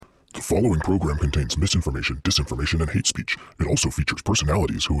The following program contains misinformation, disinformation, and hate speech. It also features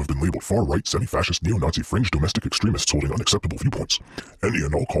personalities who have been labeled far-right, semi-fascist, neo-Nazi, fringe domestic extremists holding unacceptable viewpoints. Any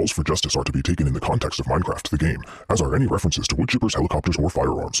and all calls for justice are to be taken in the context of Minecraft, the game, as are any references to wood chippers, helicopters, or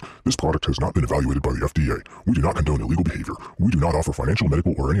firearms. This product has not been evaluated by the FDA. We do not condone illegal behavior. We do not offer financial,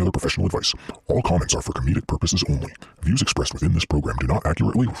 medical, or any other professional advice. All comments are for comedic purposes only. Views expressed within this program do not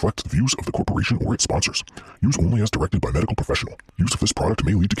accurately reflect the views of the corporation or its sponsors. Use only as directed by medical professional. Use of this product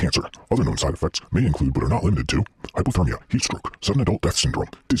may lead to cancer. Other known side effects may include, but are not limited to, hypothermia, heat stroke, sudden adult death syndrome,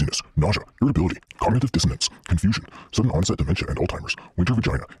 dizziness, nausea, irritability, cognitive dissonance, confusion, sudden onset dementia and Alzheimer's, winter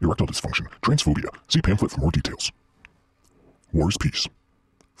vagina, erectile dysfunction, transphobia. See pamphlet for more details. War is peace.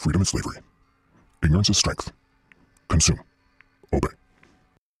 Freedom is slavery. Ignorance is strength. Consume. Obey.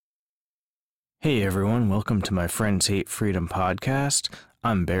 Hey everyone, welcome to my Friends Hate Freedom podcast.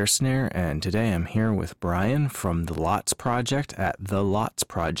 I'm Bear Snare, and today I'm here with Brian from The Lots Project at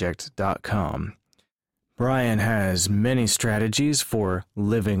thelotsproject.com. Brian has many strategies for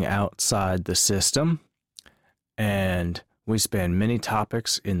living outside the system, and we span many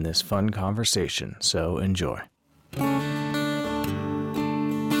topics in this fun conversation, so enjoy.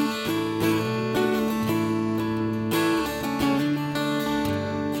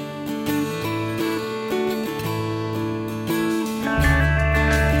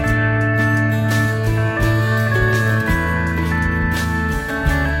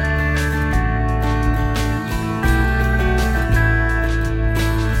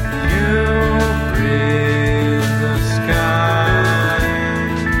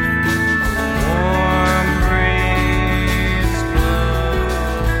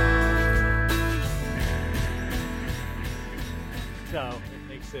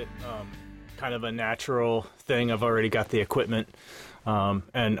 Kind of a natural thing. I've already got the equipment,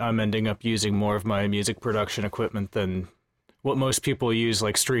 and I'm ending up using more of my music production equipment than what most people use,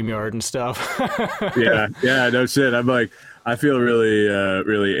 like StreamYard and stuff. yeah, no shit. I'm like, I feel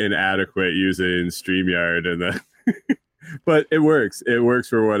really inadequate using StreamYard, and but it works. It works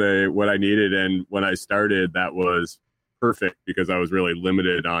for what I needed, and when I started, that was perfect because I was really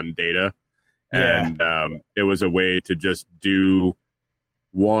limited on data, and it was a way to just do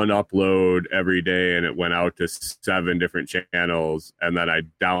one upload every day, and it went out to 7 different channels, and then I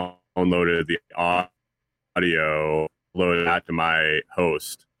downloaded the audio, loaded that to my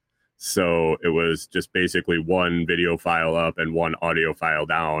host. So it was just basically one video file up and one audio file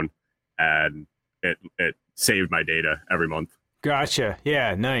down, and it saved my data every month. Gotcha.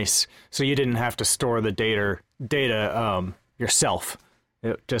 Yeah, nice. So you didn't have to store the data yourself.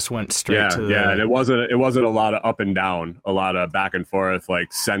 It just went straight to the... Yeah, and it wasn't a lot of up and down, a lot of back and forth,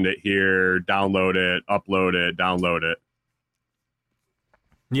 like send it here, download it, upload it, download it.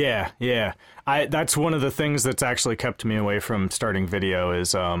 Yeah. That's one of the things that's actually kept me away from starting video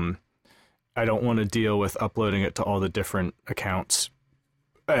is I don't want to deal with uploading it to all the different accounts.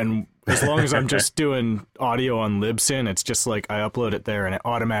 And as long as I'm just doing audio on Libsyn, it's just like I upload it there and it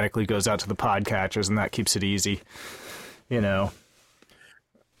automatically goes out to the podcatchers, and that keeps it easy, you know.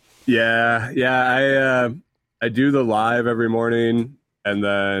 Yeah. I do the live every morning, and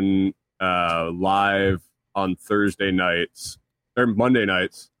then live on Thursday nights or Monday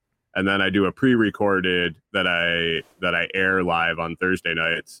nights, and then I do a pre-recorded that I air live on Thursday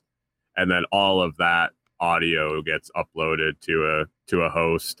nights, and then all of that audio gets uploaded to a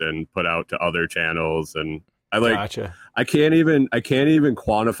host and put out to other channels. And Gotcha. I can't even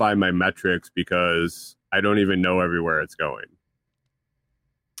quantify my metrics because I don't even know everywhere it's going.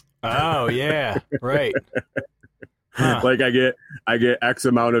 Oh yeah, right. Huh. Like I get X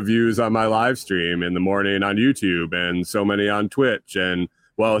amount of views on my live stream in the morning on YouTube, and so many on Twitch, and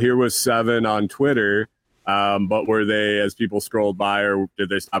well, here was 7 on Twitter, but were they, as people scrolled by, or did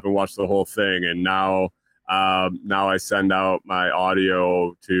they stop and watch the whole thing? And now I send out my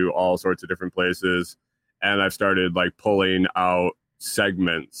audio to all sorts of different places, and I've started like pulling out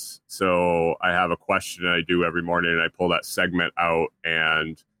segments. So I have a question I do every morning, and I pull that segment out,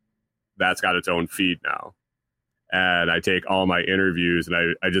 and that's got its own feed now. And I take all my interviews,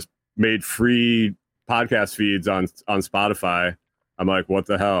 and I just made free podcast feeds on Spotify. I'm like, what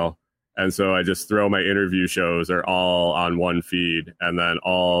the hell? And so I just throw my interview shows are all on one feed. And then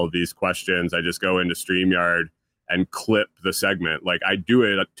all these questions, I just go into StreamYard and clip the segment. Like I do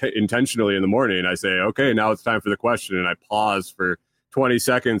it intentionally in the morning. I say, okay, now it's time for the question. And I pause for 20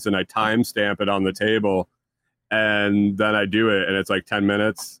 seconds and I timestamp it on the table. And then I do it, and it's like 10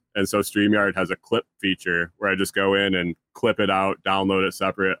 minutes. And so StreamYard has a clip feature where I just go in and clip it out, download it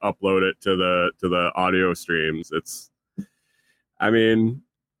separate, upload it to the audio streams. Is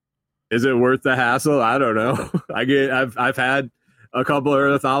it worth the hassle? I don't know. I've had a couple or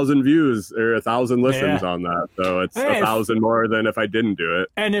 1,000 views or 1,000 listens on that. So it's 1,000 more than if I didn't do it.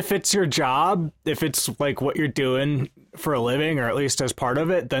 And if it's your job, if it's like what you're doing for a living, or at least as part of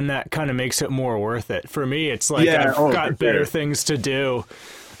it, then that kind of makes it more worth it. For me, it's like I've got better things to do.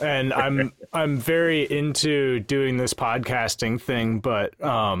 And I'm very into doing this podcasting thing, but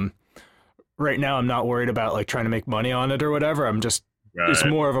right now I'm not worried about like trying to make money on it or whatever. I'm just it's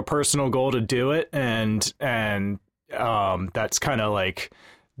more of a personal goal to do it, and that's kind of like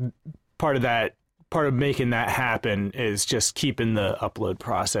part of making that happen is just keeping the upload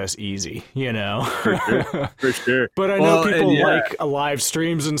process easy, you know. For sure. But I know people like live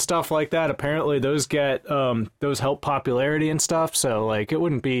streams and stuff like that. Apparently those get those help popularity and stuff, so like it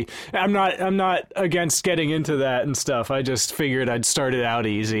wouldn't be I'm not against getting into that and stuff. I just figured I'd start it out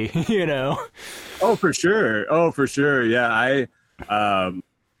easy, you know. For sure. Yeah, I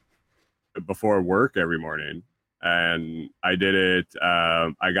before work every morning, and I did it.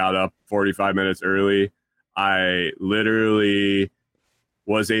 I got up 45 minutes early. I literally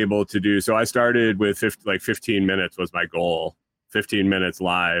was able to do, so I started with 15 minutes was my goal, 15 minutes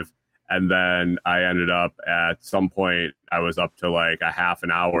live. And then I ended up at some point, I was up to like a half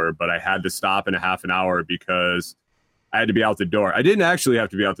an hour, but I had to stop in a half an hour because I had to be out the door. I didn't actually have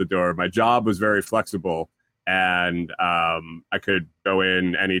to be out the door. My job was very flexible, and I could go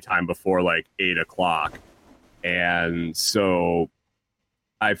in anytime before like 8 o'clock. And so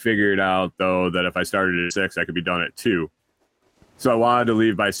I figured out, though, that if I started at 6, I could be done at 2. So I wanted to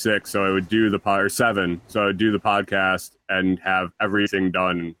leave by 6, so I would do or 7. So I would do the podcast and have everything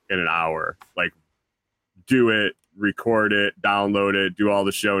done in an hour. Like, do it, record it, download it, do all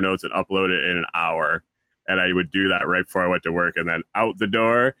the show notes, and upload it in an hour. And I would do that right before I went to work, and then out the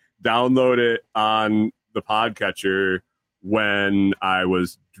door, download it on the podcatcher when I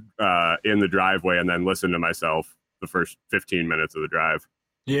was in the driveway, and then listen to myself the first 15 minutes of the drive.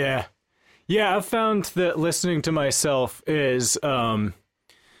 Yeah. I've found that listening to myself is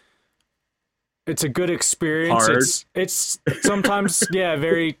it's a good experience. Hard. It's sometimes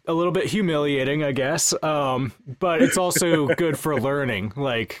a little bit humiliating, I guess. But it's also good for learning.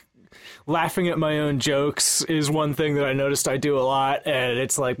 Like, laughing at my own jokes is one thing that I noticed I do a lot, and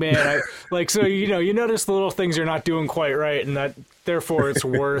it's like, man, you notice the little things you're not doing quite right, and that therefore it's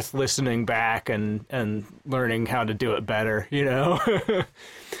worth listening back and learning how to do it better, you know.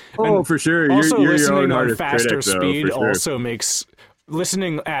 For sure. Also, you're listening your own on faster critic, though, speed for sure. also makes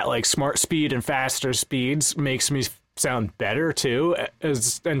listening at like smart speed and faster speeds makes me sound better too,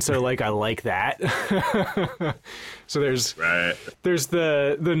 and so like I like that. So there's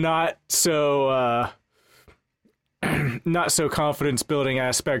the not so confidence building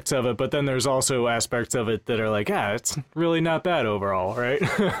aspects of it, but then there's also aspects of it that are like, it's really not bad overall, right?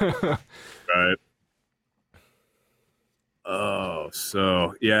 Right. Oh,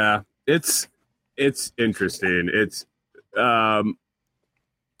 so yeah, it's interesting. It's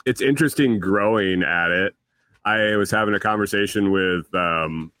interesting growing at it. I was having a conversation with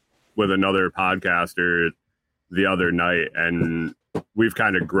another podcaster the other night, and we've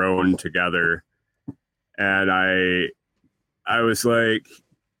kind of grown together. And I was like,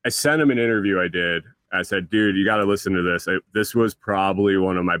 I sent him an interview I did. I said, dude, you got to listen to this. This was probably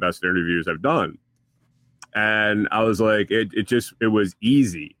one of my best interviews I've done. And I was like, it was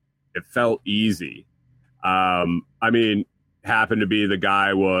easy. It felt easy. I mean, happened to be the guy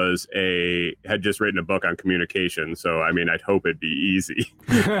had just written a book on communication. So, I mean, I'd hope it'd be easy,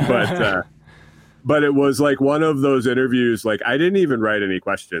 but it was like one of those interviews. Like, I didn't even write any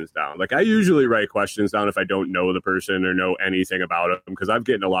questions down. Like, I usually write questions down if I don't know the person or know anything about them, because I'm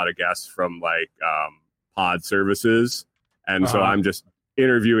getting a lot of guests from like pod services. And so I'm just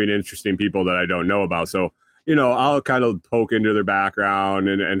interviewing interesting people that I don't know about. So, you know, I'll kind of poke into their background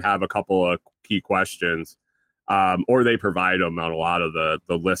and have a couple of key questions. Or they provide them on a lot of the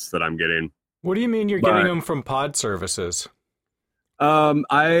lists that I'm getting. What do you mean you're getting them from pod services? One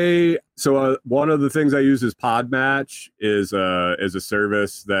of the things I use is Podmatch, is a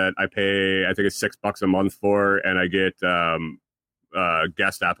service that I pay, I think it's $6 a month for, and I get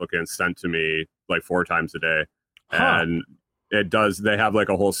guest applicants sent to me like 4 times a day. And they have like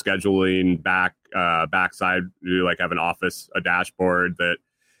a whole scheduling backside. You like have a dashboard that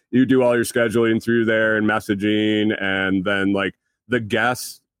you do all your scheduling through there and messaging, and then like the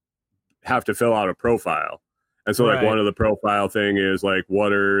guests have to fill out a profile. And so like one of the profile thing is like,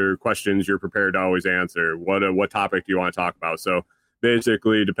 what are questions you're prepared to always answer? What topic do you want to talk about? So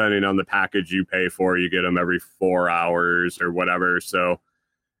basically, depending on the package you pay for, you get them every 4 hours or whatever. So,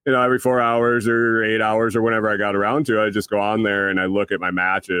 you know, every 4 hours or 8 hours or whenever I got around to it, I just go on there and I look at my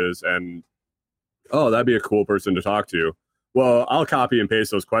matches and, oh, that'd be a cool person to talk to. Well, I'll copy and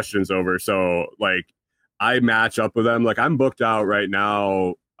paste those questions over. So like I match up with them. Like I'm booked out right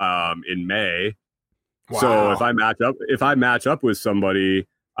now in May. Wow. So if I match up with somebody,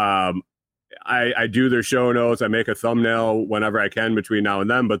 I do their show notes. I make a thumbnail whenever I can between now and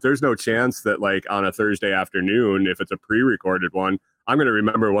then, but there's no chance that like on a Thursday afternoon, if it's a pre-recorded one, I'm going to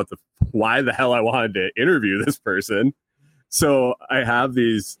remember why the hell I wanted to interview this person. So I have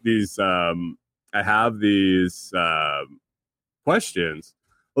these questions.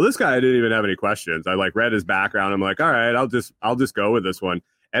 Well, this guy didn't even have any questions. I like read his background. I'm like, all right, I'll just go with this one.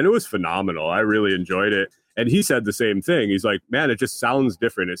 And it was phenomenal. I really enjoyed it. And he said the same thing. He's like, man, it just sounds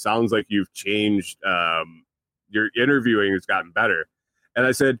different. It sounds like you've changed. Your interviewing has gotten better. And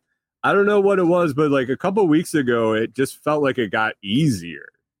I said, I don't know what it was, but like a couple of weeks ago, it just felt like it got easier.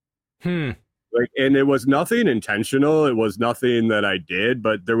 Like, and it was nothing intentional. It was nothing that I did,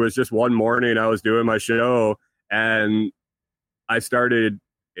 but there was just one morning I was doing my show and I started,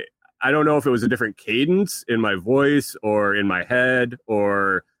 I don't know if it was a different cadence in my voice or in my head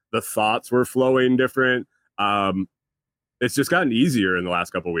or the thoughts were flowing different. It's just gotten easier in the last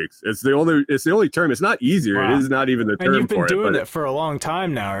couple of weeks. It's the only term. It's not easier. Wow. It is not even the term for it. And you've been doing it for a long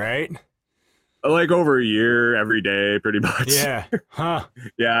time now, right? Like over a year, every day, pretty much. Yeah. Huh.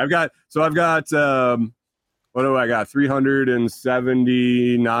 Yeah. I've got, what do I got?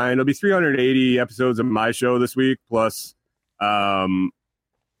 379. It'll be 380 episodes of my show this week, plus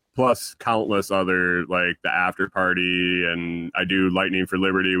countless other, like the after party. And I do Lightning for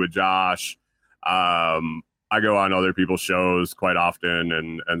Liberty with Josh. I go on other people's shows quite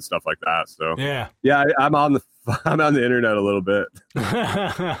often and stuff like that. So yeah, I'm on the internet a little bit.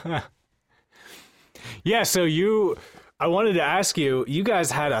 Yeah. So I wanted to ask you, you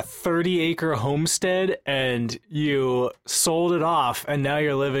guys had a 30-acre homestead and you sold it off and now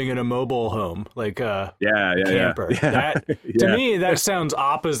you're living in a mobile home, like a camper. Yeah. To me, that sounds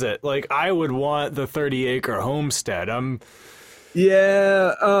opposite. Like I would want the 30-acre homestead.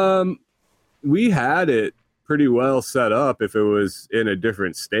 We had it pretty well set up if it was in a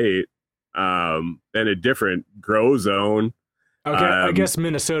different state, in a different grow zone. Okay, I guess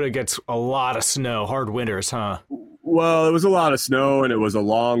Minnesota gets a lot of snow, hard winters, huh? Well, it was a lot of snow and it was a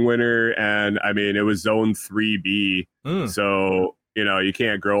long winter, and I mean it was zone 3B, so you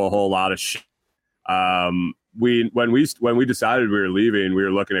can't grow a whole lot of shit. When we decided we were leaving, we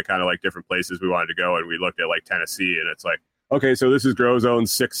were looking at kind of like different places we wanted to go, and we looked at like Tennessee, and it's like, okay, so this is grow zone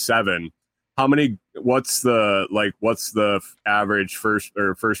 6-7. What's the average first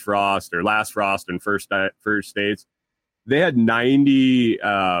frost or last frost and first states? They had 90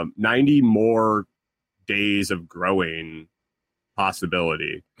 more days of growing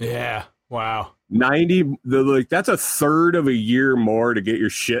possibility. Yeah. Wow. 90, that's a third of a year more to get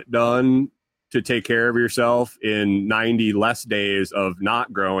your shit done to take care of yourself in 90 less days of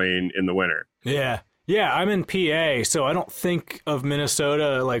not growing in the winter. Yeah. Yeah, I'm in PA, so I don't think of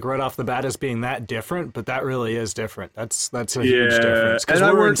Minnesota like right off the bat as being that different, but that really is different. That's a huge difference. And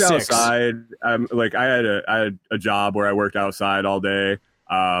I worked outside. I had a job where I worked outside all day,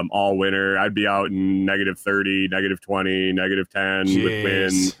 all winter. I'd be out in -30, -20, -10 with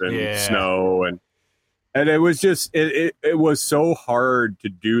winds and snow, and it was just it was so hard to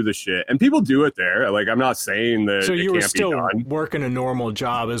do the shit. And people do it there. Like I'm not saying that. So you were still working a normal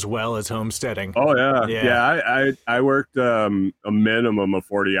job as well as homesteading. Oh yeah. I worked a minimum of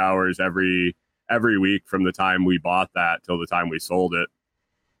 40 hours every week from the time we bought that till the time we sold it,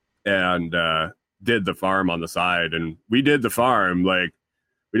 and did the farm on the side. And we did the farm, like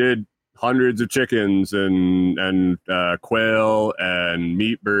we did hundreds of chickens and quail and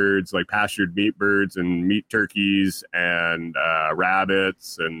meat birds, like pastured meat birds and meat turkeys and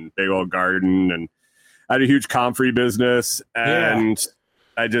rabbits and big old garden. And I had a huge comfrey business, and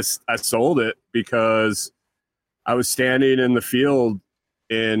I sold it because I was standing in the field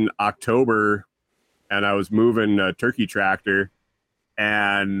in October and I was moving a turkey tractor,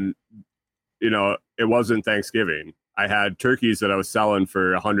 and it wasn't Thanksgiving. I had turkeys that I was selling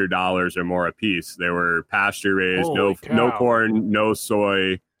for $100 or more a piece. They were pasture raised, no corn, no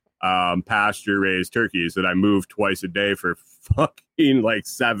soy, pasture raised turkeys that I moved twice a day for fucking like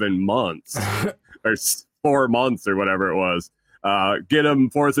 7 months or 4 months or whatever it was. Get them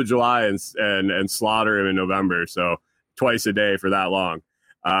 4th of July and slaughter them in November. So twice a day for that long.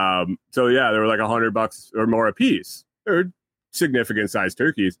 So yeah, they were like $100 or more a piece. They're significant sized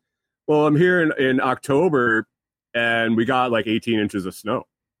turkeys. Well, I'm here in October, and we got like 18 inches of snow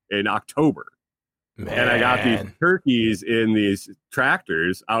in October. Man. And I got these turkeys in these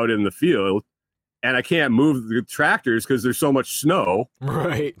tractors out in the field, and I can't move the tractors because there's so much snow.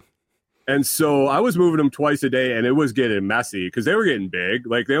 Right. And so I was moving them twice a day, and it was getting messy because they were getting big.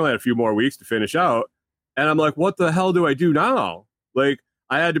 Like they only had a few more weeks to finish out. And I'm like, what the hell do I do now? Like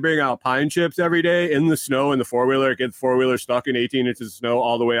I had to bring out pine chips every day in the snow in the four-wheeler, get the four-wheeler stuck in 18 inches of snow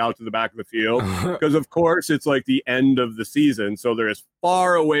all the way out to the back of the field. Because of course it's like the end of the season. So they're as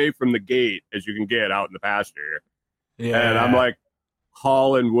far away from the gate as you can get out in the pasture. Yeah. And I'm like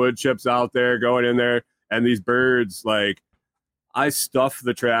hauling wood chips out there, going in there. And these birds, like, I stuffed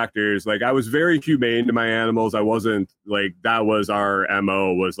the tractors. Like I was very humane to my animals. I wasn't like, that was our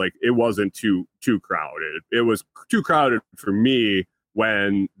MO, was like, it wasn't too crowded. It was too crowded for me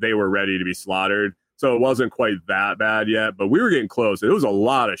when they were ready to be slaughtered. So it wasn't quite that bad yet, but we were getting close. It was a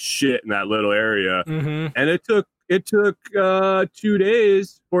lot of shit in that little area. Mm-hmm. And it took 2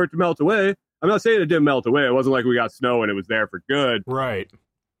 days for it to melt away. I'm not saying it didn't melt away. It wasn't like we got snow and it was there for good. Right.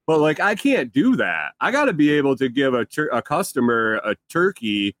 But like, I can't do that. I got to be able to give a customer a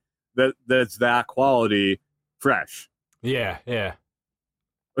turkey that's that quality fresh. Yeah. Yeah.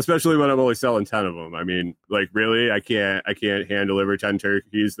 Especially when I'm only selling 10 of them. I mean, like really, I can't hand deliver 10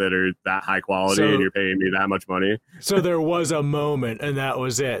 turkeys that are that high quality and you're paying me that much money. So there was a moment and that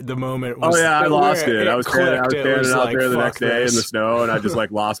was it. The moment was, oh yeah, I lost it. I was standing out like, there the next day this. in the snow and I just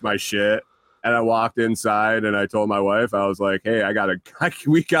like lost my shit. And I walked inside and I told my wife, I was like, hey,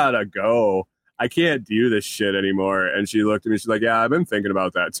 we gotta go. I can't do this shit anymore. And she looked at me, she's like, yeah, I've been thinking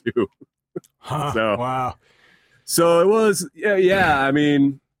about that too. Huh, so, wow. So it was, yeah, I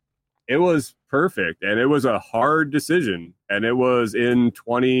mean, it was perfect. And it was a hard decision. And it was in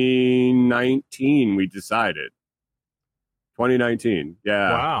 2019 we decided. 2019.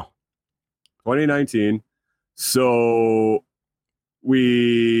 Yeah. Wow. 2019. So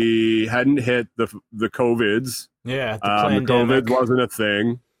we hadn't hit the COVIDs. Yeah, the COVID wasn't a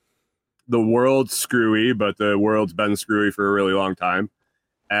thing. The world's screwy, but the world's been screwy for a really long time.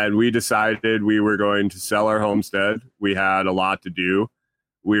 And we decided we were going to sell our homestead. We had a lot to do.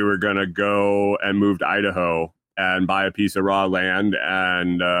 We were going to go and move to Idaho and buy a piece of raw land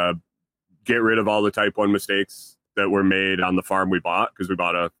and get rid of all the type 1 mistakes that were made on the farm we bought, because we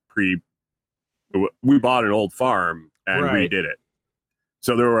bought an old farm and redid it.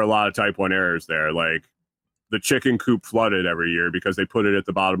 So there were a lot of type 1 errors there. Like the chicken coop flooded every year because they put it at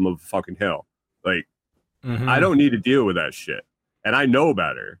the bottom of a fucking hill. Like, I don't need to deal with that shit. And I know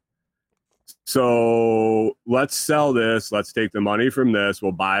better. So let's sell this. Let's take the money from this.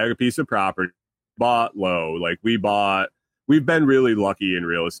 We'll buy a piece of property. Bought low. Like we've been really lucky in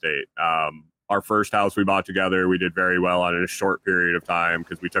real estate. Our first house we bought together, we did very well on in a short period of time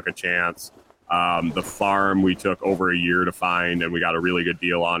because we took a chance. The farm we took over a year to find, and we got a really good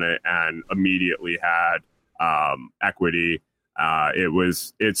deal on it and immediately had equity.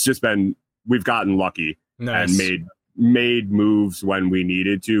 It's just been, we've gotten lucky. Nice. And made moves when we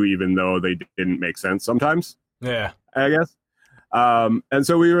needed to, even though they didn't make sense sometimes. Yeah, I guess. And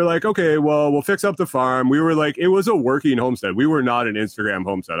so we were like, okay, well, we'll fix up the farm. We were like, it was a working homestead. We were not an Instagram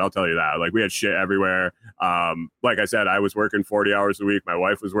homestead. I'll tell you that. Like we had shit everywhere. Like I said, I was working 40 hours a week. My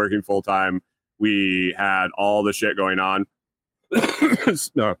wife was working full time. We had all the shit going on.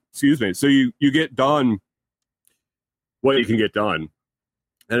 No, excuse me. So you get done what you can get done.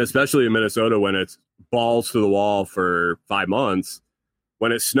 And especially in Minnesota, when it's balls to the wall for 5 months,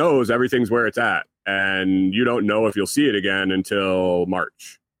 when it snows, everything's where it's at. And you don't know if you'll see it again until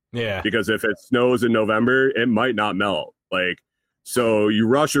March. Yeah. Because if it snows in November, it might not melt. Like, so you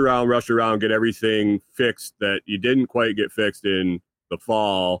rush around, get everything fixed that you didn't quite get fixed in the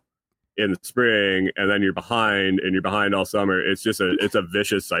fall, in the spring, and then you're behind all summer. It's just it's a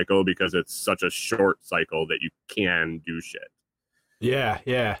vicious cycle because it's such a short cycle that you can do shit. Yeah,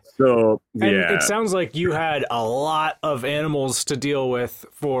 yeah. So, and it sounds like you had a lot of animals to deal with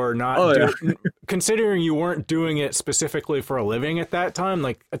for not considering you weren't doing it specifically for a living at that time.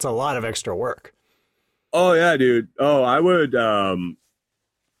 Like, it's a lot of extra work. Oh, yeah, dude. Oh, I would,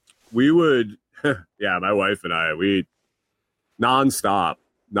 we would, yeah, my wife and I, we nonstop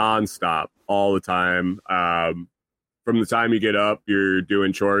all the time. From the time you get up, you're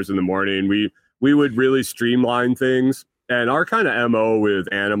doing chores in the morning. We would really streamline things. And our kind of MO with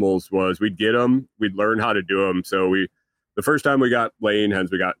animals was we'd get them, we'd learn how to do them. So the first time we got laying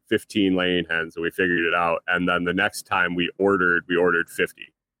hens, we got 15 laying hens and we figured it out. And then the next time we ordered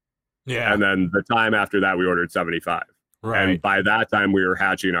 50. Yeah. And then the time after that, we ordered 75. Right. And by that time we were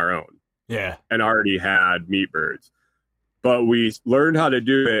hatching our own. Yeah. And already had meat birds. But we learned how to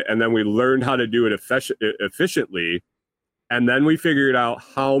do it. And then we learned how to do it efficiently. And then we figured out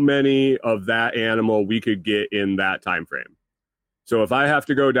how many of that animal we could get in that time frame. So if I have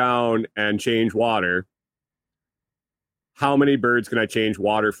to go down and change water, how many birds can I change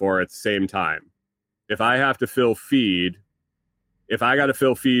water for at the same time? If I have to fill feed, if I got to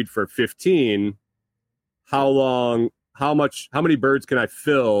fill feed for 15, how many birds can I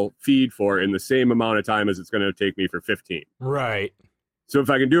fill feed for in the same amount of time as it's going to take me for 15? Right. So if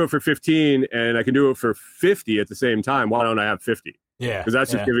I can do it for 15 and I can do it for 50 at the same time, why don't I have 50? Yeah. Because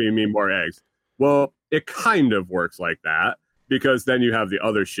that's just giving me more eggs. Well, it kind of works like that, because then you have the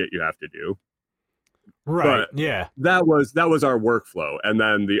other shit you have to do. Right. But yeah. That was our workflow. And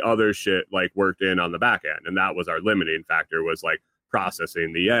then the other shit like worked in on the back end. And that was our limiting factor, was like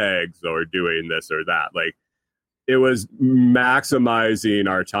processing the eggs or doing this or that. Like, it was maximizing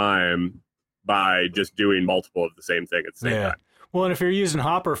our time by just doing multiple of the same thing at the same time. Well, and if you're using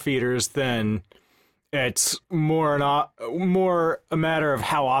hopper feeders, then it's more a matter of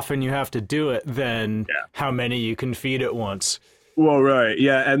how often you have to do it than how many you can feed at once. Well, right.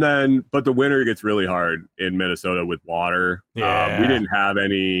 Yeah. And then, but the winter gets really hard in Minnesota with water. Yeah. We didn't have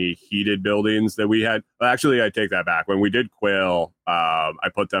any heated buildings that we had. Actually, I take that back. When we did quail, I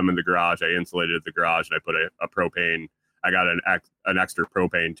put them in the garage. I insulated the garage and I put a propane. I got an extra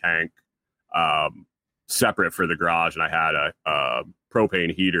propane tank separate for the garage. And I had a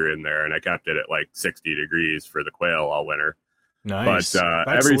propane heater in there, and I kept it at like 60 degrees for the quail all winter. Nice. But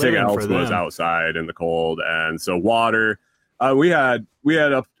everything else was outside in the cold. And so water, we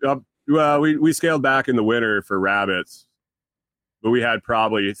scaled back in the winter for rabbits, but we had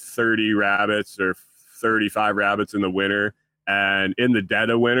probably 30 rabbits or 35 rabbits in the winter. And in the dead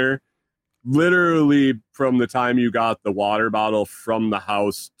of winter, literally from the time you got the water bottle from the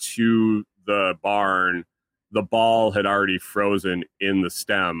house to the barn, the ball had already frozen in the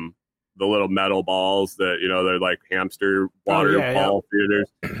stem. The little metal balls that, they're like hamster water ball feeders.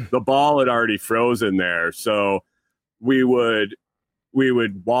 The ball had already frozen there. So we would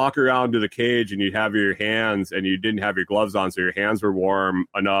walk around to the cage, and you'd have your hands, and you didn't have your gloves on, so your hands were warm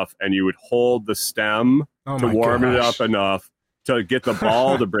enough, and you would hold the stem to warm it up enough to get the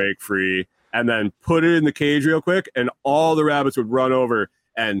ball to break free, and then put it in the cage real quick, and all the rabbits would run over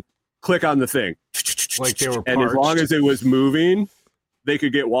and click on the thing. Like they were parched. And as long as it was moving, they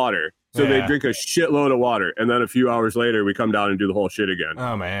could get water. So they'd drink a shitload of water, and then a few hours later, we come down and do the whole shit again.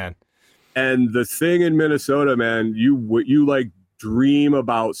 Oh, man. And the thing in Minnesota, man, you like dream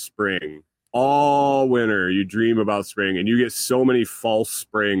about spring all winter. You dream about spring, and you get so many false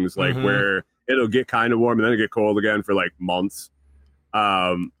springs, like where it'll get kind of warm and then it'll get cold again for like months.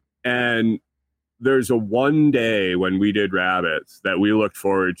 And there's a one day when we did rabbits that we looked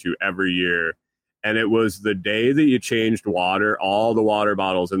forward to every year. And it was the day that you changed all the water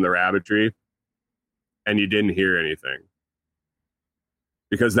bottles in the rabbitry, and you didn't hear anything.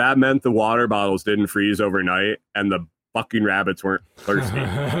 Because that meant the water bottles didn't freeze overnight, and the fucking rabbits weren't thirsty.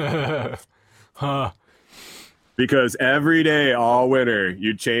 Because every day, all winter,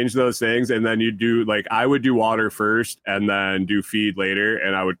 you'd change those things, and then you'd do, like, I would do water first and then do feed later,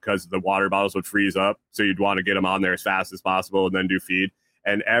 and because the water bottles would freeze up, so you'd want to get them on there as fast as possible and then do feed.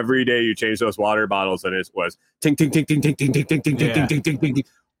 And every day you change those water bottles, and it was ting, ting, ting, ting, ting, ting, ting, ting, ting, ting, ting, ting, ting, ting, ting,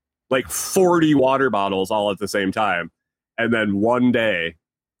 like 40 water bottles all at the same time. And then one day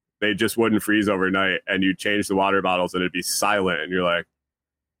they just wouldn't freeze overnight, and you change the water bottles and it'd be silent. And you're like,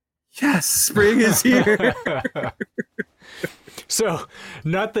 yes, spring is here. So,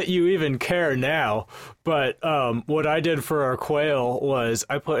 not that you even care now, but what I did for our quail was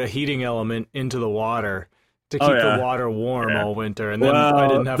I put a heating element into the water to keep the water warm all winter, and then I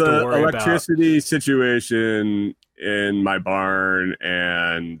didn't have to worry about the electricity situation in my barn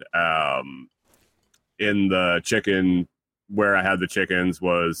and in the chicken where I had the chickens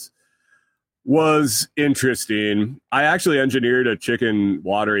was interesting. I actually engineered a chicken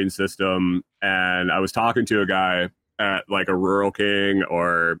watering system, and I was talking to a guy at like a Rural King,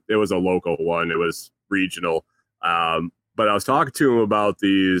 or it was a local one, it was regional, but I was talking to him about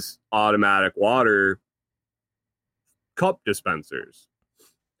these automatic water cup dispensers.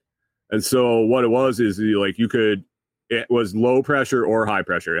 And so what it was is it was low pressure or high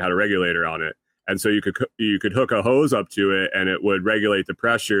pressure. It had a regulator on it. And so you could hook a hose up to it, and it would regulate the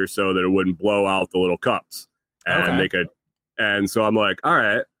pressure so that it wouldn't blow out the little cups. And and so I'm like, all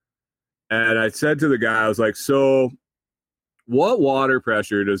right. And I said to the guy, I was like, so what water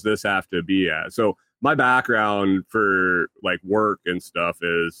pressure does this have to be at? So my background for like work and stuff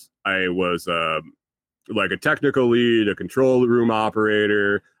is I was like a technical lead, a control room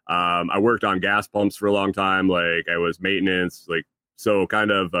operator. I worked on gas pumps for a long time. Like I was maintenance, like, so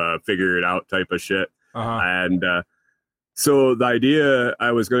kind of figure it out type of shit. And so the idea,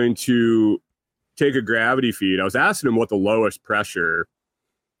 I was going to take a gravity feed. I was asking him what the lowest pressure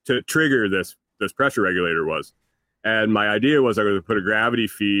to trigger this pressure regulator was. And my idea was I was going to put a gravity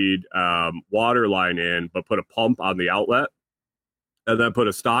feed water line in, but put a pump on the outlet, and then put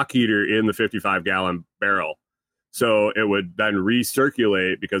a stock heater in the 55-gallon barrel. So it would then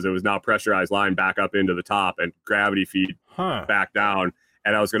recirculate, because it was now pressurized line, back up into the top and gravity feed back down.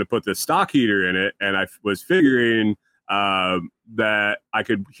 And I was going to put the stock heater in it. And I was figuring that I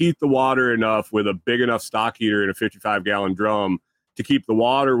could heat the water enough with a big enough stock heater in a 55-gallon drum to keep the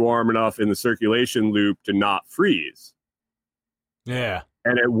water warm enough in the circulation loop to not freeze. Yeah.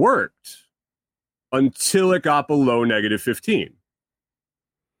 And it worked until it got below negative 15.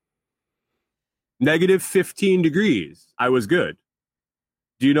 Negative 15 degrees. I was good.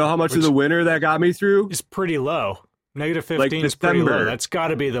 Do you know how much of the winter that got me through? It's pretty low. Negative 15 is pretty low. That's got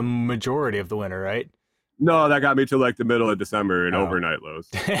to be the majority of the winter, right? No, that got me to like the middle of December in overnight lows.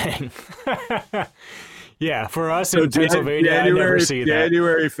 Dang. Yeah, for us in Pennsylvania, I never see that.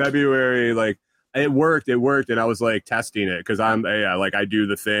 January, February, like it worked, and I was like testing it, because I do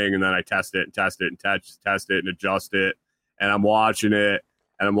the thing, and then I test it, and adjust it, and I'm watching it,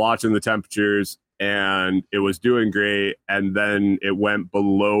 and I'm watching the temperatures, and it was doing great, and then it went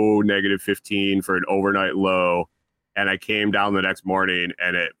below negative 15 for an overnight low, and I came down the next morning,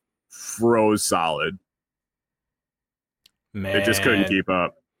 and it froze solid. Man. It just couldn't keep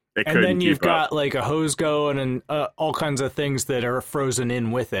up. And then you've got like a hose going and all kinds of things that are frozen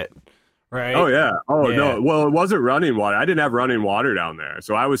in with it, right? Oh yeah. Oh yeah. No. Well, it wasn't running water. I didn't have running water down there,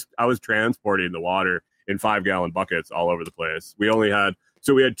 so I was transporting the water in 5-gallon buckets all over the place. We had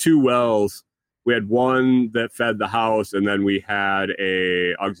 2 wells. We had one that fed the house, and then we had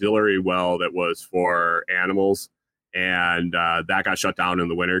a auxiliary well that was for animals, and that got shut down in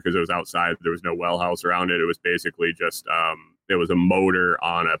the winter because it was outside. There was no well house around it. It was basically just it was a motor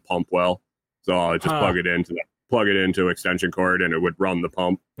on a pump well, so I just plug it into extension cord, and it would run the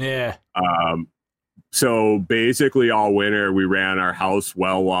pump. Yeah. So basically, all winter we ran our house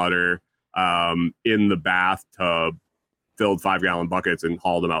well water in the bathtub, filled 5-gallon buckets and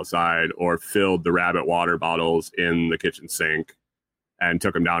hauled them outside, or filled the rabbit water bottles in the kitchen sink and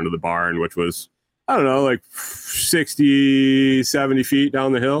took them down to the barn, which was, I don't know, like 60, 70 feet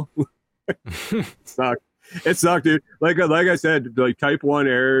down the hill. It sucked, dude. Like I said, like type 1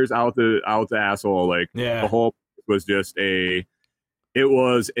 errors out the asshole. Like the whole was just it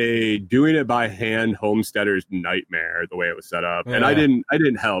was a doing it by hand homesteader's nightmare, the way it was set up. Yeah. And I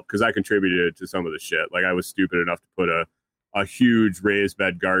didn't help, because I contributed to some of the shit. Like I was stupid enough to put a huge raised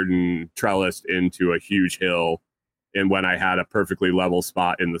bed garden trellis into a huge hill, and when I had a perfectly level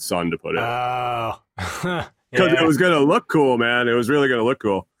spot in the sun to put it. Oh. Because it was going to look cool, man. It was really going to look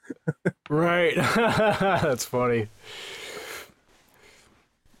cool. Right. That's funny.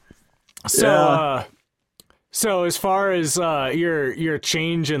 So, so as far as your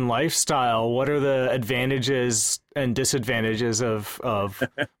change in lifestyle, what are the advantages and disadvantages of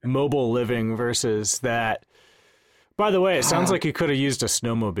mobile living versus that? By the way, it sounds like you could have used a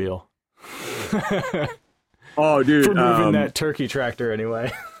snowmobile. Oh, dude, for moving that turkey tractor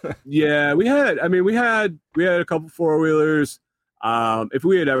anyway. Yeah, we had a couple 4-wheelers. If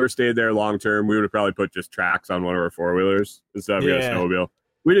we had ever stayed there long term, we would have probably put just tracks on one of our 4-wheelers instead of a snowmobile.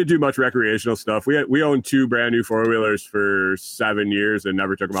 We didn't do much recreational stuff. We owned 2 brand new 4-wheelers for 7 years and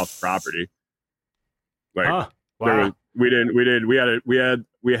never took them off the property. Like, wow. We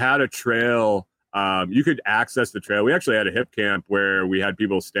had a trail. You could access the trail. We actually had a hip camp where we had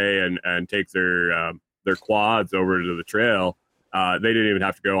people stay and take their quads over to the trail. They didn't even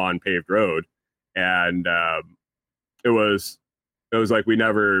have to go on paved road, and it was like we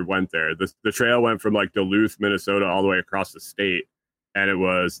never went there. The trail went from like Duluth, Minnesota, all the way across the state, and it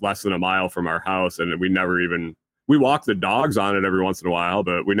was less than a mile from our house. And we walked the dogs on it every once in a while,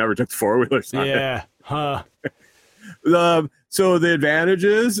 but we never took the 4-wheelers on it. Yeah. Huh. So the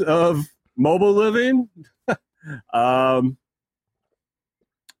advantages of mobile living, I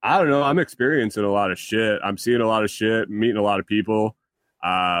don't know. I'm experiencing a lot of shit. I'm seeing a lot of shit, meeting a lot of people.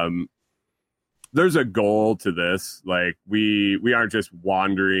 There's a goal to this. Like we aren't just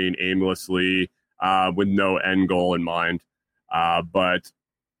wandering aimlessly with no end goal in mind. But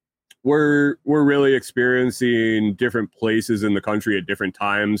we're really experiencing different places in the country at different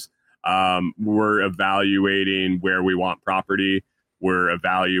times. We're evaluating where we want property. We're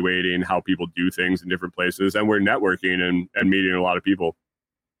evaluating how people do things in different places, and we're networking and meeting a lot of people.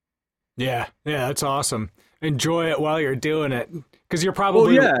 Yeah, that's awesome. Enjoy it while you're doing it, because you're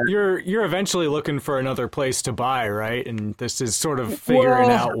probably you're eventually looking for another place to buy, right? And this is sort of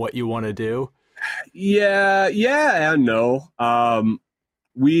figuring out what you want to do. Yeah, and no. Our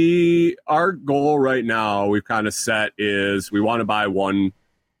goal right now, we've kind of set, is we want to buy one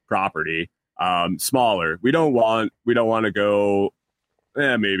property. smaller. We don't want to go,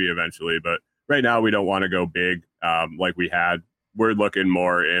 maybe eventually, but right now we don't want to go big like we had. We're looking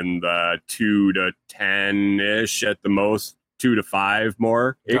more in the 2 to 10 ish at the most, 2 to 5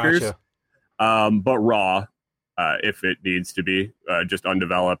 more acres. Gotcha. But raw, if it needs to be, just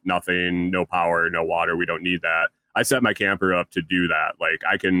undeveloped, nothing, no power, no water. We don't need that. I set my camper up to do that. Like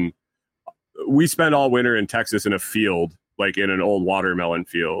we spend all winter in Texas in a field, like in an old watermelon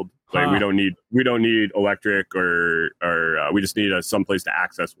field. Like we don't need electric or we just need someplace to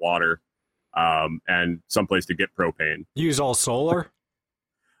access water, and someplace to get propane. Use all solar?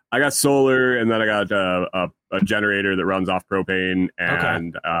 I got solar, and then I got a generator that runs off propane,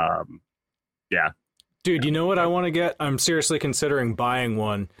 and yeah. Dude, you know what I want to get? I'm seriously considering buying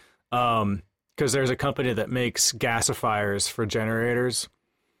one, because there's a company that makes gasifiers for generators.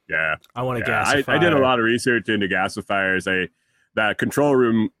 Yeah, I want a gasifier. I did a lot of research into gasifiers. That control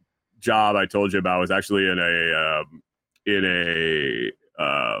room job I told you about was actually in a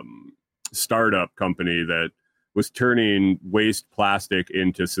startup company that was turning waste plastic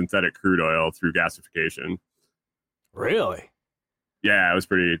into synthetic crude oil through gasification. Really? Yeah, it was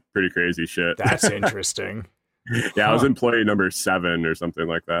pretty crazy shit. That's interesting. Yeah, I was employee number 7 or something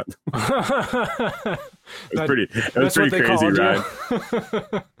like that. It was pretty crazy, right?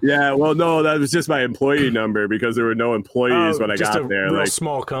 Yeah, well, no, that was just my employee number because there were no employees when I got there. Real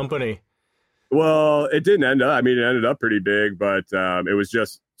small company. Well, it didn't end up. I mean, it ended up pretty big, but it was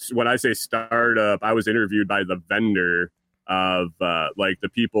just, when I say startup, I was interviewed by the vendor of like the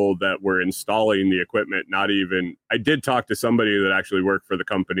people that were installing the equipment. I did talk to somebody that actually worked for the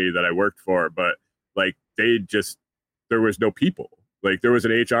company that I worked for, but like there was no people. Like there was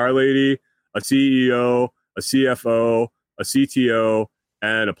an HR lady, a CEO, a CFO, a CTO,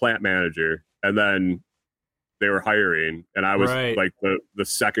 and a plant manager. And then they were hiring, and I was like the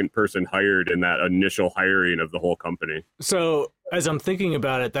second person hired in that initial hiring of the whole company. So as I'm thinking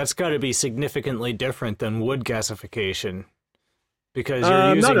about it, that's got to be significantly different than wood gasification, because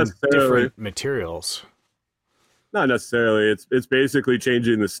you're using different materials. Not necessarily. It's basically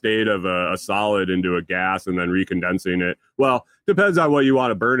changing the state of a solid into a gas and then recondensing it. Well, depends on what you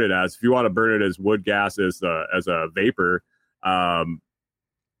want to burn it as. If you want to burn it as wood gas as a vapor,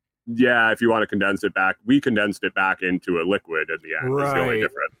 yeah, if you want to condense it back, we condensed it back into a liquid at the end. That's the only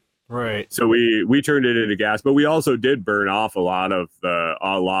difference. Right. So we turned it into gas, but we also did burn off a lot of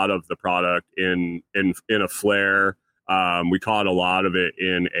the product in a flare. We caught a lot of it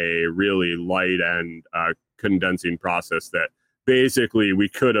in a really light and condensing process that basically we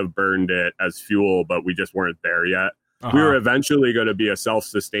could have burned it as fuel, but we just weren't there yet. We were eventually going to be a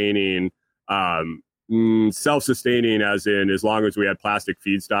self-sustaining as in, as long as we had plastic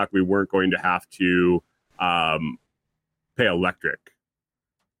feedstock, we weren't going to have to pay electric.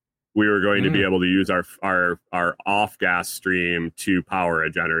 We were going to be able to use our off gas stream to power a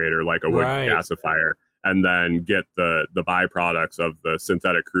generator like a wood gasifier, and then get the byproducts of the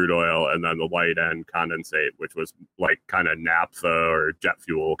synthetic crude oil and then the light end condensate, which was like kind of naphtha or jet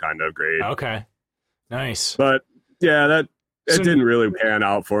fuel kind of grade. Okay, nice. But yeah, it didn't really pan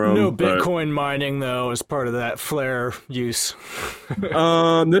out for them. No Bitcoin mining though as part of that flare use.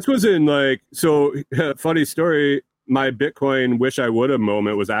 This was in funny story. My Bitcoin wish I would have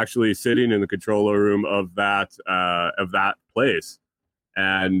moment was actually sitting in the control room of that place.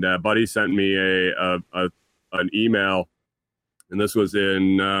 And Buddy sent me an email, and this was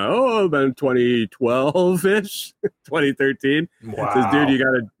in about 2012-ish, 2013. Wow. Says, dude,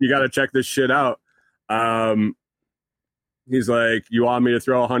 you gotta check this shit out. He's like, you want me to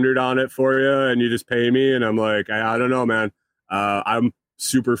throw 100 on it for you, and you just pay me? And I'm like, I don't know, man. I'm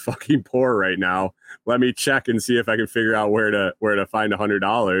super fucking poor right now. Let me check and see if I can figure out where to find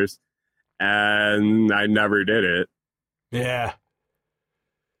 $100. And I never did it. Yeah.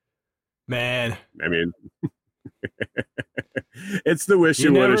 Man, I mean, it's the wish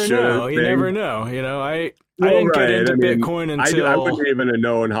you would have should. You never know. You know, I didn't get into Bitcoin until I wouldn't even have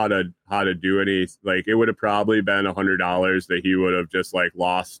known how to do any. Like, it would have probably been $100 that he would have just like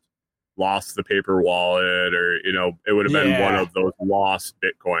lost the paper wallet, or it would have been one of those lost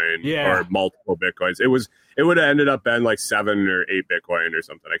Bitcoin or multiple Bitcoins. It would have ended up being like 7 or 8 Bitcoin or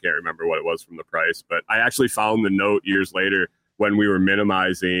something. I can't remember what it was from the price, but I actually found the note years later. When we were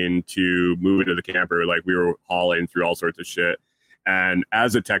minimizing to move into the camper, like we were hauling through all sorts of shit. And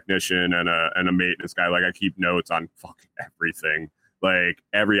as a technician and a maintenance guy, like I keep notes on fucking everything, like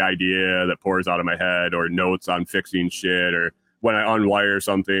every idea that pours out of my head, or notes on fixing shit, or when I unwire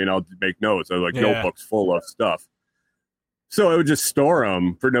something, I'll make notes. I like notebooks full of stuff. So I would just store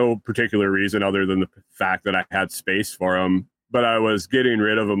them for no particular reason other than the fact that I had space for them. but I was getting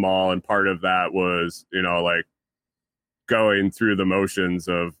rid of them all, and part of that was, you know, like going through the motions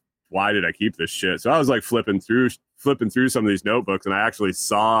of why did I keep this shit? So I was like flipping through some of these notebooks, and I actually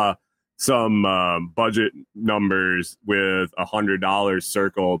saw some budget numbers with $100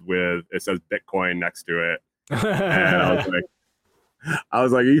 circled with, it says Bitcoin next to it. And I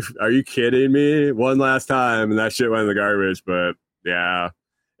was like, are you kidding me? One last time, and that shit went in the garbage. But yeah,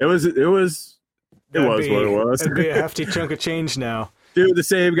 it was what it was. It'd be a hefty chunk of change now. Dude, the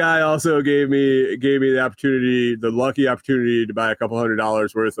same guy also gave me the lucky opportunity to buy a couple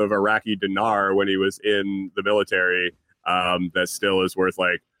 $100 worth of Iraqi dinar when he was in the military. That still is worth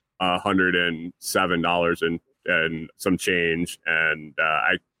like $107 and some change, and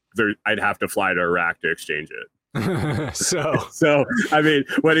I'd have to fly to Iraq to exchange it. So I mean,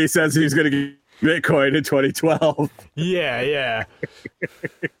 when he says he's going to get Bitcoin in 2012, yeah.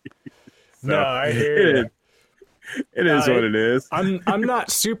 No, I hear you. It is what it is. I'm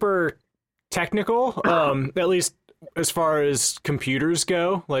not super technical, at least as far as computers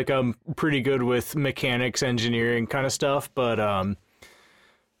go. Like, I'm pretty good with mechanics, engineering kind of stuff, but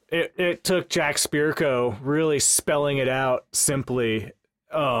it took Jack Spirko really spelling it out simply,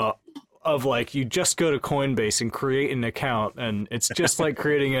 of like, you just go to Coinbase and create an account, and it's just like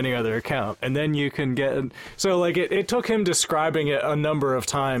creating any other account, and then you can get. So like, it took him describing it a number of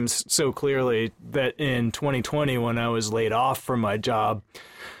times so clearly that in 2020, when I was laid off from my job,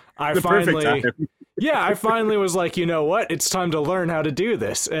 I finally was like, you know what, it's time to learn how to do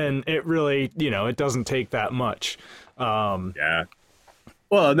this, and it really, you know, it doesn't take that much. Yeah.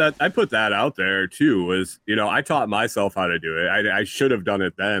 Well, I put that out there too, was, you know, I taught myself how to do it. I should have done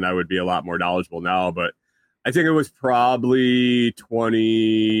it then. I would be a lot more knowledgeable now, but I think it was probably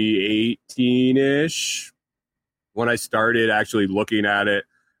 2018-ish when I started actually looking at it.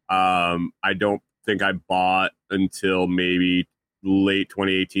 I don't think I bought until maybe late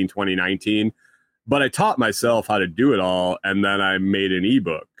 2018, 2019, but I taught myself how to do it all. And then I made an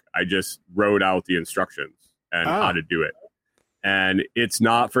ebook. I just wrote out the instructions and how to do it. And it's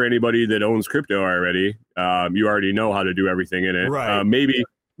not for anybody that owns crypto already. You already know how to do everything in it. Right.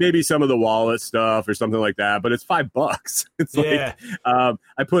 Maybe some of the wallet stuff or something like that, but it's $5. It's like,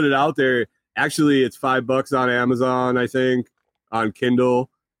 I put it out there. Actually, it's $5 on Amazon, I think, on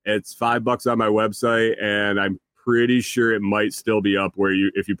Kindle. It's $5 on my website, and I'm pretty sure it might still be up where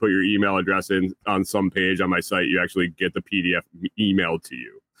if you put your email address in on some page on my site, you actually get the PDF emailed to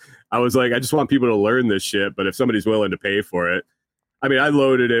you. I was like, I just want people to learn this shit, but if somebody's willing to pay for it, I mean, I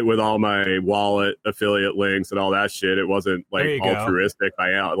loaded it with all my wallet affiliate links and all that shit. It wasn't like altruistic.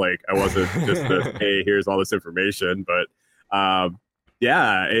 I wasn't just hey, here's all this information. But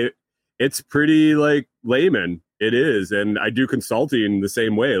it's pretty like layman. It is. And I do consulting the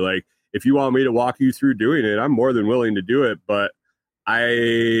same way. Like, if you want me to walk you through doing it, I'm more than willing to do it. But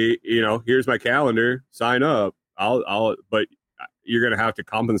here's my calendar, sign up. But you're going to have to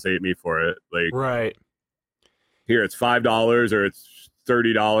compensate me for it. Like, right. Here, it's $5 or it's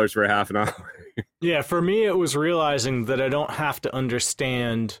 $30 for a half an hour. Yeah, for me, it was realizing that I don't have to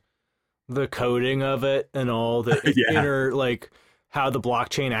understand the coding of it and all the inner, like, how the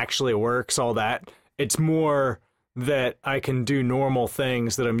blockchain actually works, all that. It's more that I can do normal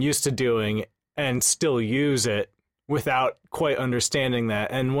things that I'm used to doing and still use it without quite understanding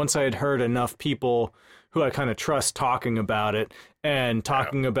that. And once I had heard enough people who I kind of trust talking about it and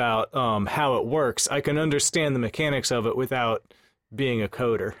talking about how it works, I can understand the mechanics of it without being a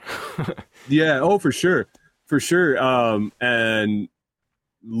coder. Yeah. Oh, for sure. For sure. And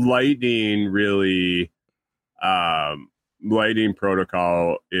Lightning really, Lightning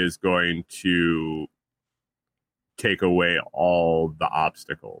protocol is going to take away all the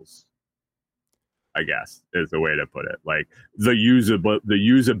obstacles, I guess, is the way to put it. Like, the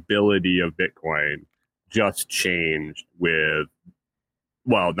usability of Bitcoin just changed with,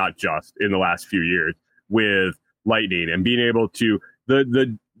 well, not just in the last few years, with Lightning and being able to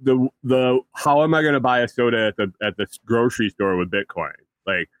the how am I going to buy a soda at the grocery store with Bitcoin?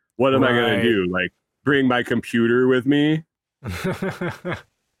 Like, what am I going to do? Like, bring my computer with me?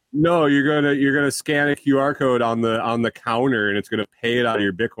 No, you're gonna scan a QR code on the counter, and it's gonna pay it out of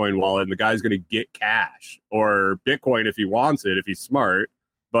your Bitcoin wallet, and the guy's gonna get cash or Bitcoin if he wants it, if he's smart.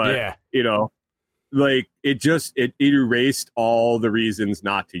 But like, it erased all the reasons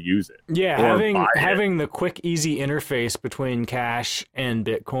not to use it. Yeah, having the quick, easy interface between cash and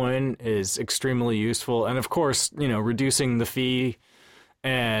Bitcoin is extremely useful, and of course, reducing the fee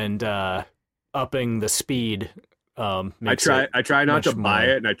and upping the speed. I try not to buy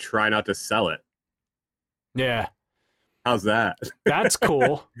it, and I try not to sell it. Yeah, how's that? That's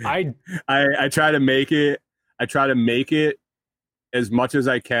cool. I try to make it as much as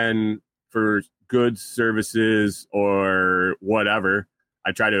I can for goods, services, or whatever.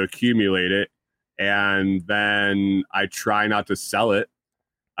 I try to accumulate it, and then I try not to sell it.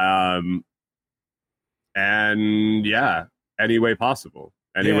 And yeah, any way possible.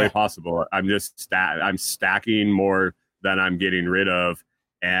 Way possible. I'm just I'm stacking more than I'm getting rid of,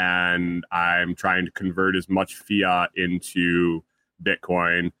 and I'm trying to convert as much fiat into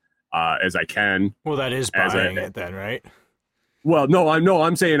Bitcoin as I can. Well, that is buying it then, right? Well, no,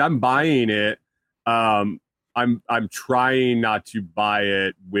 I'm saying I'm buying it. I'm trying not to buy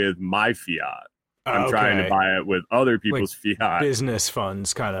it with my fiat. I'm trying to buy it with other people's fiat. Business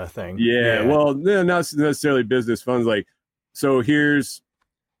funds kind of thing. Yeah. Well, not necessarily business funds. Like, so here's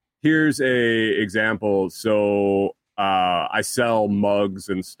a example. So I sell mugs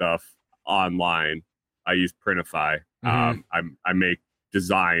and stuff online. I use Printify. I make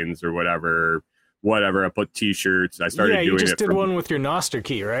designs or whatever. I put T-shirts. I started doing it. Yeah, you just did one with your Nostr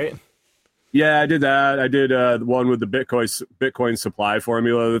key, right? Yeah, I did that. I did one with the Bitcoin supply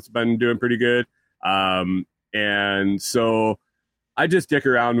formula that's been doing pretty good. And so I just dick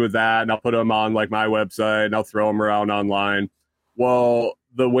around with that, and I'll put them on like my website, and I'll throw them around online. Well,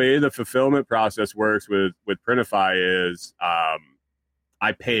 the way the fulfillment process works with Printify is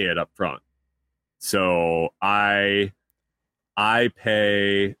I pay it up front. So I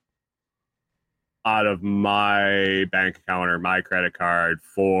pay out of my bank account or my credit card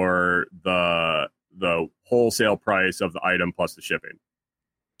for the wholesale price of the item plus the shipping.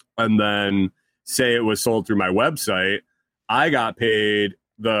 And then say it was sold through my website, I got paid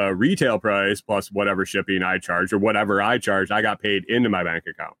the retail price plus whatever shipping I charged or whatever I charged, I got paid into my bank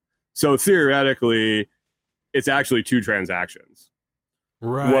account. So theoretically, it's actually two transactions.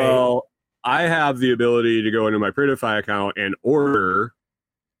 Right. Well, I have the ability to go into my Printify account and order,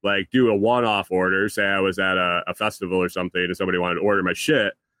 like do a one-off order. Say I was at a festival or something and somebody wanted to order my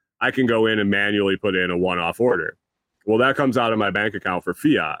shit. I can go in and manually put in a one-off order. Well, that comes out of my bank account for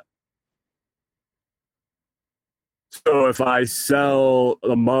fiat. So if I sell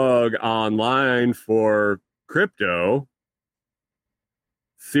a mug online for crypto,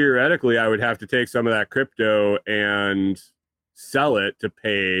 theoretically, I would have to take some of that crypto and sell it to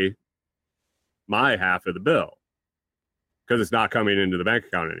pay my half of the bill because it's not coming into the bank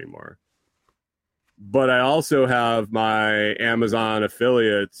account anymore. But I also have my Amazon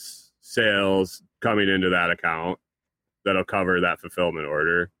affiliates sales coming into that account that'll cover that fulfillment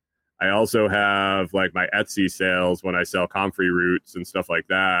order. I also have like my Etsy sales when I sell comfrey roots and stuff like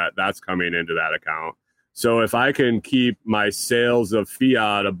that. That's coming into that account. So if I can keep my sales of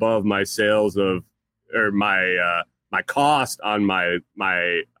fiat above my sales of, or my cost on my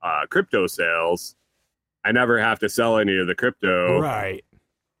crypto sales, I never have to sell any of the crypto right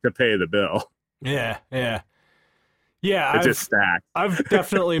to pay the bill. Yeah. It's just stacked. I've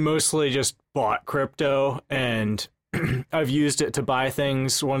definitely mostly just bought crypto, and I've used it to buy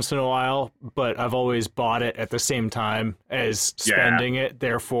things once in a while, but I've always bought it at the same time as spending it.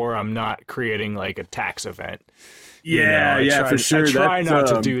 Therefore, I'm not creating like a tax event. For sure. I try not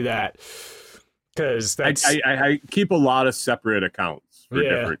to do that because that's. I keep a lot of separate accounts for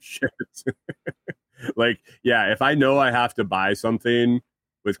different shit. If I know I have to buy something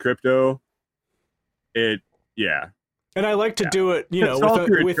with crypto, And I like to do it,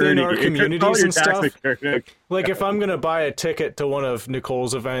 within our communities and stuff. Like if I'm going to buy a ticket to one of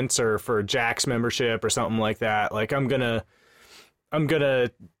Nicole's events or for Jack's membership or something like that, like I'm going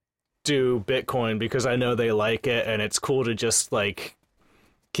to do Bitcoin because I know they like it, and it's cool to just like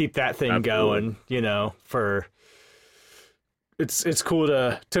keep that thing going, for it's cool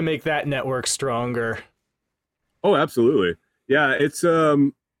to make that network stronger. Oh, absolutely. Yeah, it's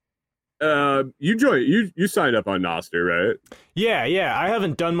you signed up on Nostr, right? Yeah. I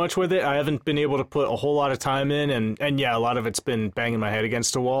haven't done much with it. I haven't been able to put a whole lot of time in, and a lot of it's been banging my head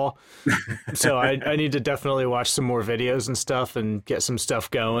against a wall. So I need to definitely watch some more videos and stuff and get some stuff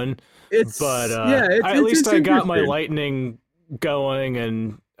going. At least I got my Lightning going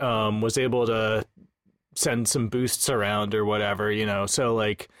and was able to send some boosts around or whatever, So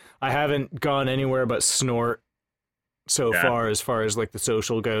like I haven't gone anywhere but Snort so far as like the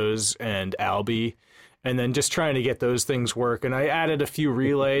social goes and Alby, and then just trying to get those things work. And I added a few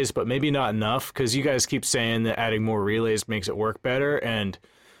relays, but maybe not enough, because you guys keep saying that adding more relays makes it work better, and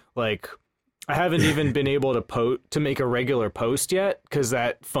like I haven't even been able to make a regular post yet, because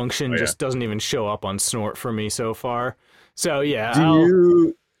that function just doesn't even show up on Snort for me so far. So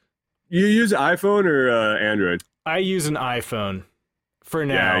you use iPhone or Android? I use an iPhone for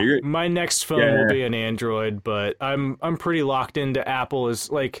now. My next phone will be an Android, but I'm pretty locked into Apple.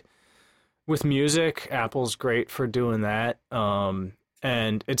 Is like with music, Apple's great for doing that.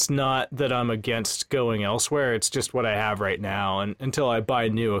 And it's not that I'm against going elsewhere. It's just what I have right now. And until I buy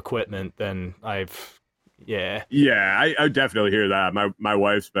new equipment, then yeah. Yeah, I definitely hear that. My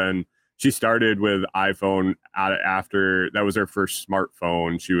wife's she started with iPhone after that was her first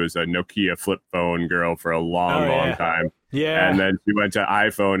smartphone. She was a Nokia flip phone girl for a long time. Yeah. And then she went to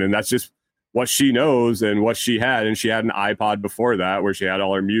iPhone, and that's just what she knows and what she had. And she had an iPod before that where she had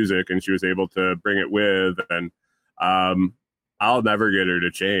all her music and she was able to bring it with. And I'll never get her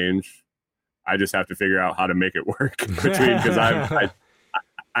to change. I just have to figure out how to make it work because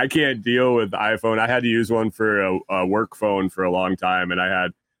I can't deal with the iPhone. I had to use one for a work phone for a long time, and I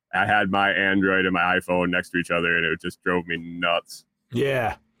had my Android and my iPhone next to each other, and it just drove me nuts.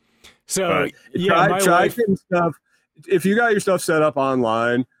 Yeah. So try getting stuff. If you got your stuff set up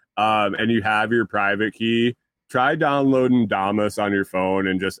online, and you have your private key, try downloading Damus on your phone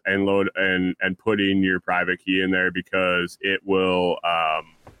and just and putting your private key in there, because it will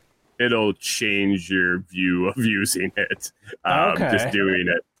it'll change your view of using it. Just doing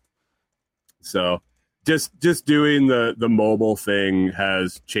it. So just doing the mobile thing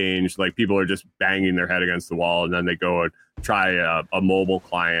has changed. Like, people are just banging their head against the wall, and then they go and try a mobile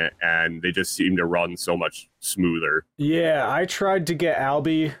client, and they just seem to run so much smoother. Yeah, I tried to get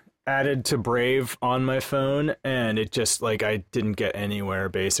Albi added to Brave on my phone, and it just, like, I didn't get anywhere,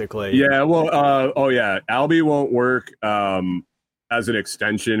 basically. Yeah, well, Albi won't work as an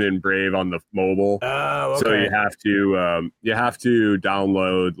extension in Brave on the mobile. Oh, okay. So you have to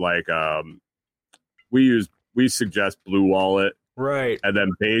download, like, we suggest Blue Wallet, right? And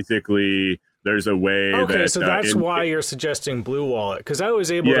then basically there's a way. Okay, so that's why you're suggesting Blue Wallet, because I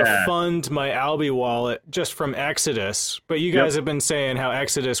was able to fund my Albi wallet just from Exodus, but you guys have been saying how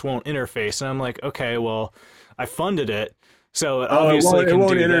Exodus won't interface, and I'm like, okay, well, I funded it, so it obviously it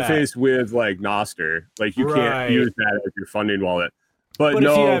won't do interface that. with, like, Nostr. Like, you can't use that as your funding wallet. But if you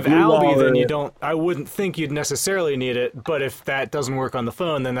have Blue Albi, Wallet, then I wouldn't think you'd necessarily need it. But if that doesn't work on the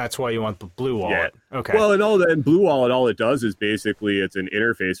phone, then that's why you want the Blue Wallet. Yeah. Okay. Well, and Blue Wallet, all it does is basically it's an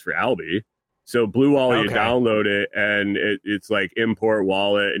interface for Albi. So Blue Wallet, you download it, and it's like import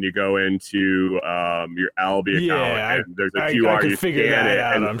wallet, and you go into your Albi account, and there's a QR, you scan it,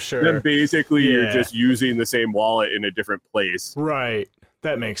 and I'm sure. Then basically you're just using the same wallet in a different place. Right.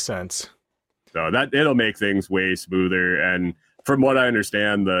 That makes sense. So it'll make things way smoother. And from what I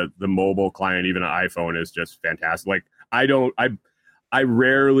understand, the mobile client, even an iPhone, is just fantastic. Like, I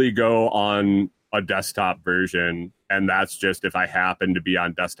rarely go on a desktop version, and that's just if I happen to be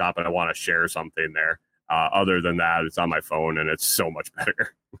on desktop and I want to share something there. Other than that, it's on my phone, and it's so much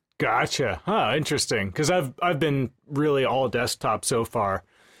better. Gotcha. Huh, interesting. Because I've been really all desktop so far.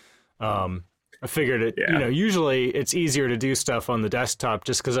 I figured it. Yeah. Usually it's easier to do stuff on the desktop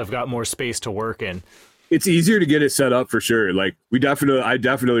just because I've got more space to work in. It's easier to get it set up for sure. Like, I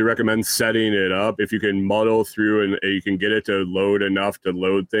definitely recommend setting it up. If you can muddle through and you can get it to load enough to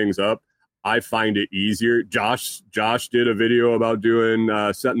load things up, I find it easier. Josh did a video about doing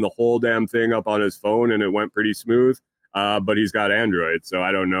setting the whole damn thing up on his phone, and it went pretty smooth. But he's got Android, so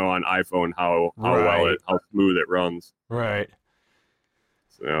I don't know on iPhone how smooth it runs. Right.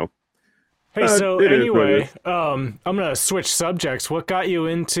 So. Hey, so anyway, I'm going to switch subjects. What got you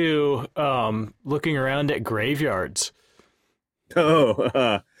into looking around at graveyards?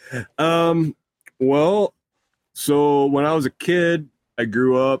 Well, so when I was a kid, I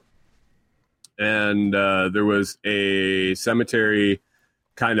grew up, and there was a cemetery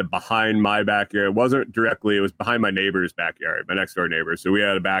kind of behind my backyard. It wasn't directly, it was behind my neighbor's backyard, my next door neighbor. So we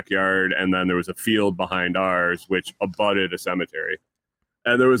had a backyard, and then there was a field behind ours, which abutted a cemetery.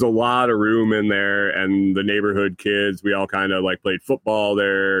 And there was a lot of room in there, and the neighborhood kids, we all kind of like played football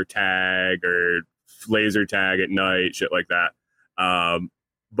there, tag or laser tag at night, shit like that.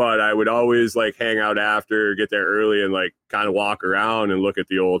 But I would always like hang out after, get there early, and like kind of walk around and look at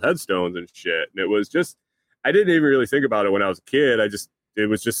the old headstones and shit. And it was just, I didn't even really think about it when I was a kid. It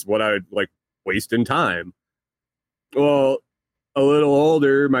was just what I would like wasting time. Well, a little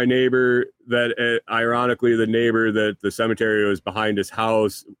older, my neighbor ironically, the neighbor that the cemetery was behind his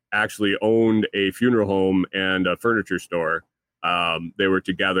house actually owned a funeral home and a furniture store. They were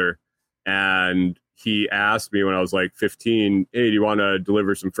together, and he asked me when I was like 15, hey, do you want to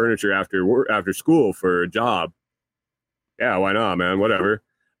deliver some furniture after school for a job? Yeah, why not, man? Whatever.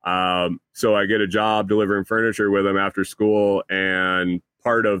 So I get a job delivering furniture with him after school, and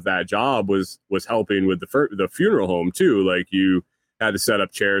part of that job was helping with the funeral home too. Like, you had to set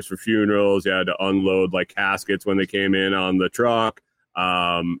up chairs for funerals, you had to unload like caskets when they came in on the truck,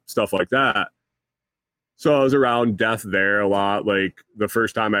 stuff like that. So I was around death there a lot. Like the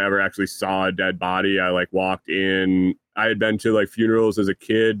first time I ever actually saw a dead body, I like walked in. I had been to like funerals as a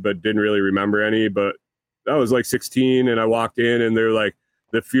kid, but didn't really remember any. But I was like 16 and I walked in and they're like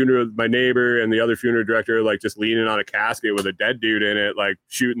the funeral, my neighbor and the other funeral director, like just leaning on a casket with a dead dude in it, like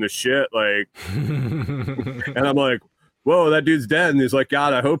shooting the shit. Like, and I'm like, whoa, that dude's dead. And he's like,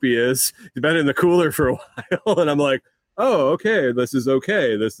 God, I hope he is. He's been in the cooler for a while. And I'm like, oh, okay, this is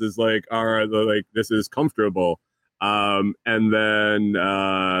okay. This is like, all right, like this is comfortable. And then,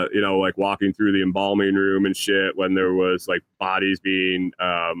 like walking through the embalming room and shit when there was like bodies being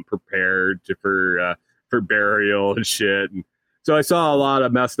prepared for burial and shit. And so I saw a lot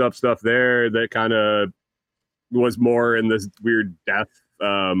of messed up stuff there that kind of was more in this weird death,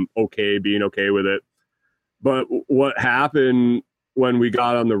 being okay with it. But what happened when we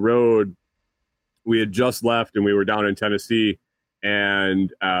got on the road, we had just left and we were down in Tennessee,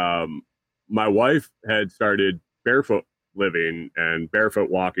 and my wife had started barefoot living and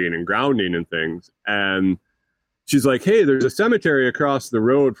barefoot walking and grounding and things. And she's like, hey, there's a cemetery across the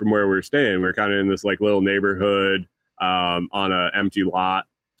road from where we're staying. We're kind of in this like little neighborhood on an empty lot.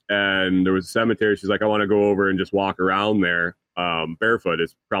 And there was a cemetery. She's like, I want to go over and just walk around there. Barefoot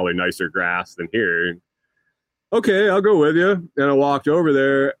is probably nicer grass than here. Okay, I'll go with you. And I walked over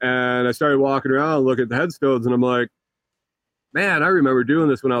there and I started walking around, looking at the headstones, and I'm like, man, I remember doing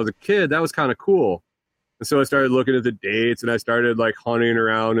this when I was a kid. That was kind of cool. And so I started looking at the dates and I started like hunting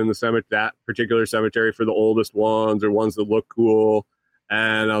around in the that particular cemetery for the oldest ones or ones that look cool.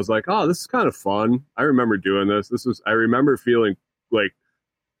 And I was like, oh, this is kind of fun. I remember doing this. I remember feeling like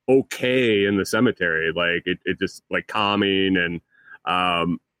okay in the cemetery. Like it just like calming.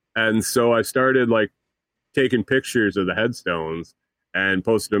 And so I started like taking pictures of the headstones and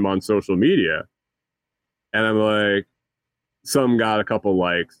posted them on social media. And I'm like, some got a couple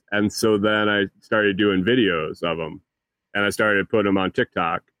likes. And so then I started doing videos of them and I started putting them on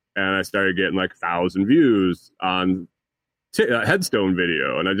TikTok, and I started getting like 1,000 views on headstone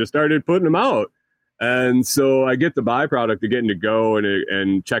video. And I just started putting them out. And so I get the byproduct of getting to go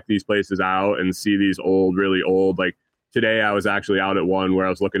and check these places out and see these old, really old, like today I was actually out at one where I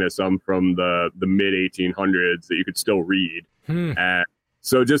was looking at some from the mid 1800s that you could still read. And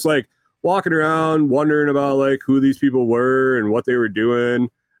so just like walking around, wondering about like who these people were and what they were doing.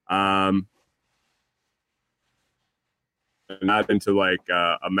 Not into like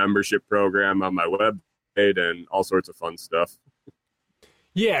a membership program on my website and all sorts of fun stuff.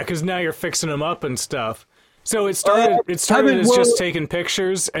 Yeah, because now you're fixing them up and stuff. So it started as just taking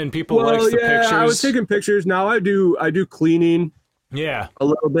pictures and people liked the pictures. I was taking pictures. Now I do cleaning. Yeah. A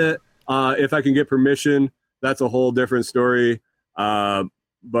little bit. If I can get permission, that's a whole different story.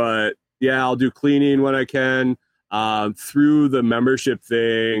 But yeah, I'll do cleaning when I can. Through the membership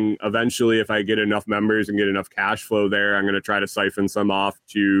thing, eventually, if I get enough members and get enough cash flow there, I'm going to try to siphon some off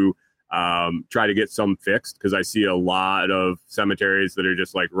to try to get some fixed, because I see a lot of cemeteries that are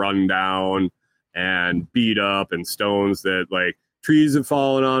just like run down and beat up, and stones that like trees have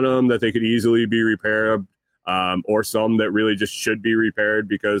fallen on them that they could easily be repaired, or some that really just should be repaired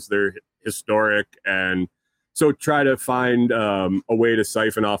because they're historic. And so try to find a way to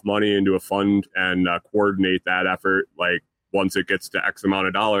siphon off money into a fund and coordinate that effort. Like once it gets to X amount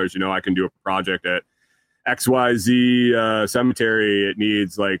of dollars, I can do a project at XYZ cemetery. It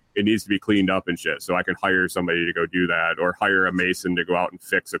needs to be cleaned up and shit. So I can hire somebody to go do that, or hire a mason to go out and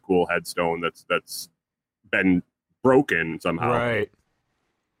fix a cool headstone that's been broken somehow. Right.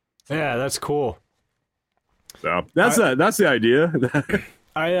 Yeah, that's cool. So that's the idea.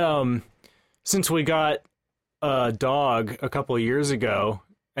 Since we got a dog a couple of years ago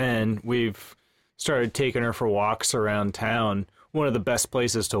and we've started taking her for walks around town, one of the best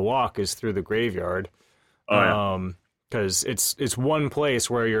places to walk is through the graveyard. Because it's one place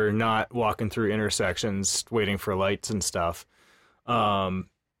where you're not walking through intersections waiting for lights and stuff. And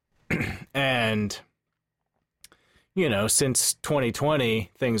since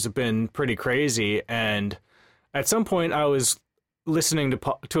 2020 things have been pretty crazy, and at some point I was listening to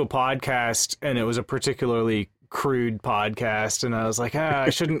a podcast, and it was a particularly crude podcast, and I was like, I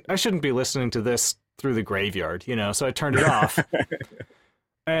shouldn't be listening to this through the graveyard, so I turned it off.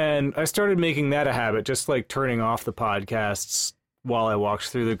 And I started making that a habit, just like turning off the podcasts while I walked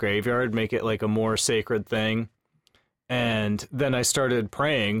through the graveyard, make it like a more sacred thing. And then I started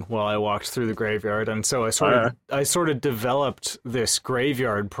praying while I walked through the graveyard, and so I sort of developed this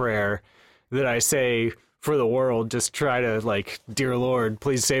graveyard prayer that I say for the world. Just try to like, dear Lord,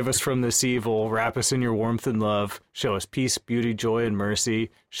 please save us from this evil, wrap us in your warmth and love, show us peace, beauty, joy, and mercy,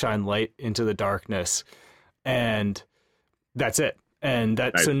 shine light into the darkness. And that's it. And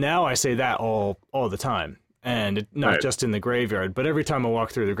that, Right. so now I say that all the time, and not Right. just in the graveyard, but every time I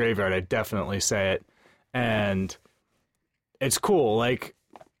walk through the graveyard, I definitely say it. And it's cool. Like,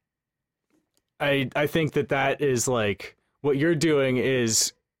 I think that is like what you're doing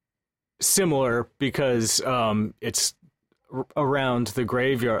is similar because it's around the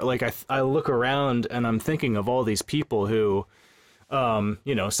graveyard. Like I look around and I'm thinking of all these people who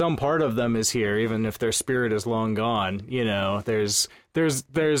some part of them is here even if their spirit is long gone. There's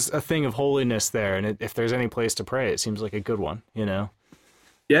a thing of holiness there, and if there's any place to pray, it seems like a good one.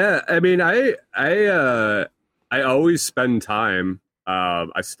 Yeah, I mean, I always spend time.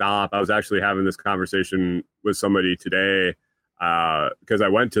 I stop. I was actually having this conversation with somebody today because I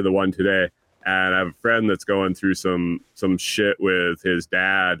went to the one today, and I have a friend that's going through some shit with his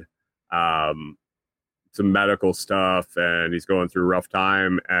dad, some medical stuff, and he's going through a rough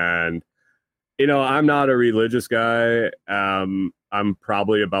time. And I'm not a religious guy. I'm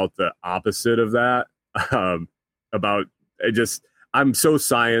probably about the opposite of that. I'm so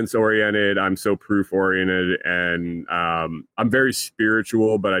science oriented. I'm so proof oriented, and I'm very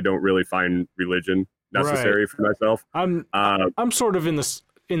spiritual, but I don't really find religion necessary for myself. I'm sort of in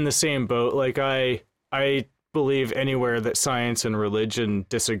the same boat. Like I believe anywhere that science and religion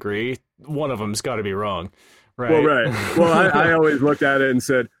disagree, one of them's got to be wrong, right? Well, right. Well, I always looked at it and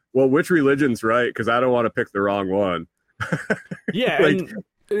said, well, which religion's right? Because I don't want to pick the wrong one. Yeah. Like,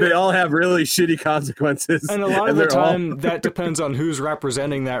 they all have really shitty consequences. And a lot of the time that depends on who's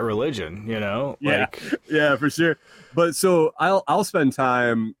representing that religion, Yeah. Yeah, for sure. But so I'll spend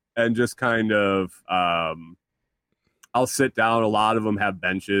time and just kind of I'll sit down. A lot of them have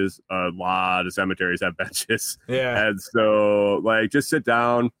benches. A lot of cemeteries have benches. Yeah. And so like just sit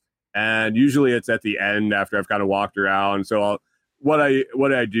down, and usually it's at the end after I've kind of walked around. So what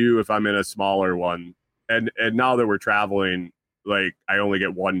I do if I'm in a smaller one, and now that we're traveling, like I only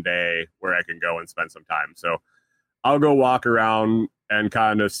get one day where I can go and spend some time. So I'll go walk around and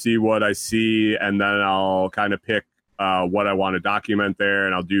kind of see what I see, and then I'll kind of pick what I want to document there,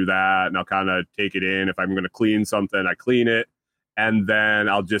 and I'll do that, and I'll kind of take it in. If I'm going to clean something, I clean it, and then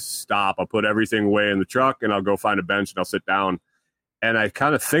I'll just stop. I'll put everything away in the truck, and I'll go find a bench, and I'll sit down, and I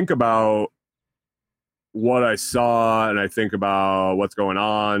kind of think about what I saw, and I think about what's going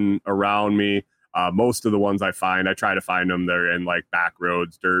on around me. Most of the ones I find, I try to find them. They're in like back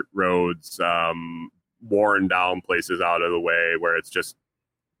roads, dirt roads, worn down places out of the way where it's just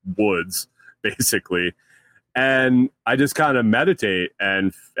woods, basically. And I just kind of meditate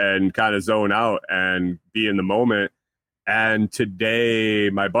and kind of zone out and be in the moment. And today,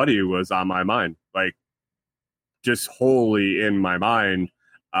 my buddy was on my mind, like just wholly in my mind.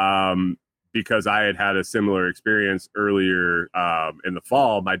 Because I had a similar experience earlier in the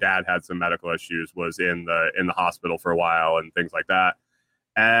fall. My dad had some medical issues, was in the hospital for a while and things like that.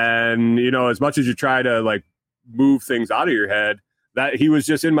 And, as much as you try to like move things out of your head, that he was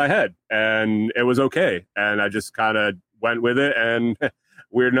just in my head, and it was okay. And I just kind of went with it. And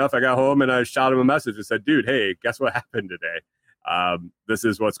weird enough, I got home and I shot him a message and said, dude, hey, guess what happened today? This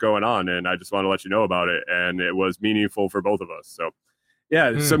is what's going on, and I just want to let you know about it. And it was meaningful for both of us. So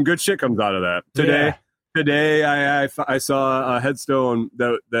yeah, some good shit comes out of that. Today, I saw a headstone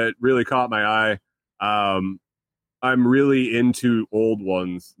that really caught my eye. I'm really into old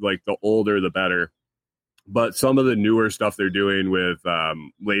ones, like the older the better. But some of the newer stuff they're doing with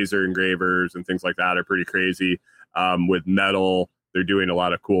laser engravers and things like that are pretty crazy. With metal, they're doing a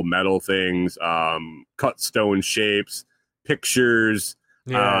lot of cool metal things, cut stone shapes, pictures.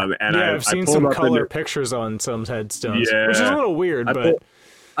 Yeah, I've seen some color pictures on some headstones, which is a little weird.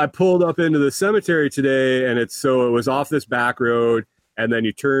 I pulled up into the cemetery today, and it was off this back road, and then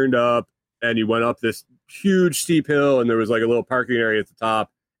you turned up, and you went up this huge steep hill, and there was like a little parking area at the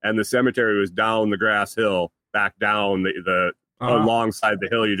top, and the cemetery was down the grass hill, back down the alongside the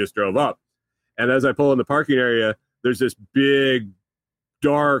hill you just drove up. And as I pull in the parking area, there's this big,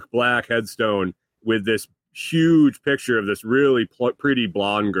 dark black headstone with this huge picture of this really pretty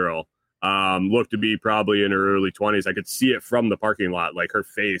blonde girl. Looked to be probably in her early 20s. I could see it from the parking lot. Like her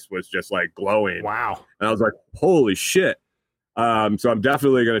face was just like glowing. Wow. And I was like, holy shit. So I'm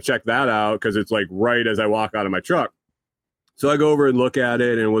definitely going to check that out because it's like right as I walk out of my truck. So I go over and look at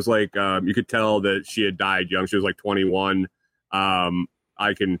it, and it was like, you could tell that she had died young. She was like 21. I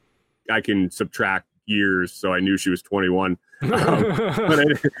can subtract years, so I knew she was 21. But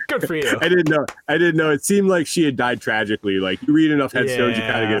Good for you. I didn't know. It seemed like she had died tragically. Like, you read enough headstones, you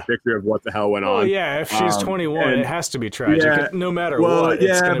kind of get a picture of what the hell went on. Oh yeah, if she's 21, it has to be tragic, no matter what.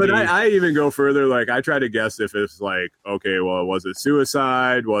 Yeah, but I even go further. Like, I try to guess if it's like, okay, well, was it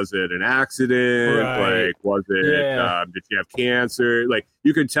suicide? Was it an accident? Right. Like, was it? Did she have cancer? Like,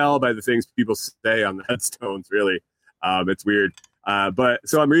 you can tell by the things people say on the headstones. Really, it's weird. But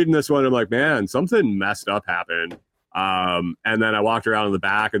so I'm reading this one. I'm like, man, something messed up happened. And then I walked around in the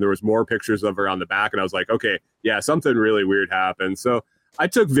back, and there was more pictures of her on the back, and I was like, okay, yeah, something really weird happened. So I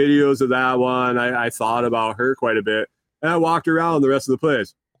took videos of that one. I thought about her quite a bit, and I walked around the rest of the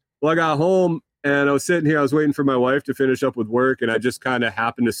place. Well, I got home, and I was sitting here. I was waiting for my wife to finish up with work, and I just kind of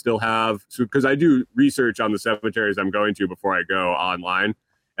happened to still have, because I do research on the cemeteries I'm going to before I go online,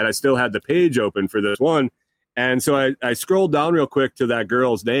 and I still had the page open for this one. And so I scrolled down real quick to that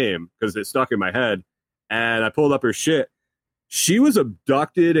girl's name because it stuck in my head. And I pulled up her shit. She was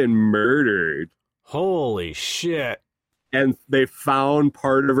abducted and murdered. Holy shit. And they found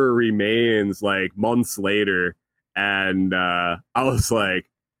part of her remains like months later. And I was like,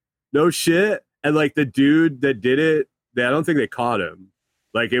 no shit. And like the dude that did it, I don't think they caught him.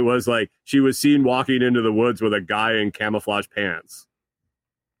 Like, it was like she was seen walking into the woods with a guy in camouflage pants.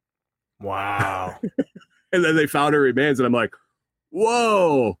 Wow. And then they found her remains. And I'm like,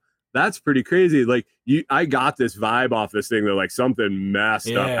 whoa. That's pretty crazy. Like, I got this vibe off this thing that like something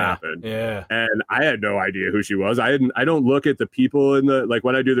messed up happened. Yeah. And I had no idea who she was. I don't look at the people in the, like,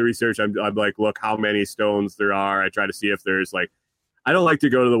 when I do the research, I'm like, look how many stones there are. I try to see if there's like, I don't like to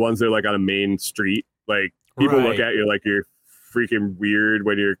go to the ones that are like on a main street. Like, people look at you like you're freaking weird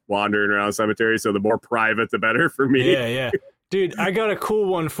when you're wandering around cemeteries. So the more private, the better for me. Yeah. Dude, I got a cool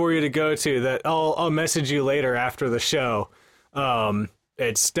one for you to go to that I'll message you later after the show.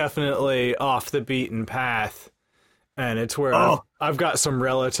 It's definitely off the beaten path, and it's where I've got some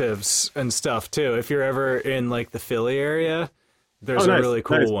relatives and stuff too. If you're ever in like the Philly area, there's a really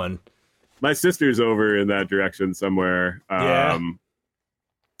cool one. My sister's over in that direction somewhere. I don't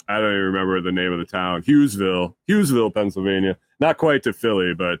even remember the name of the town. Hughesville, Pennsylvania. Not quite to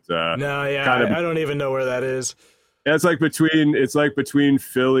Philly, but I don't even know where that is. Yeah, it's like between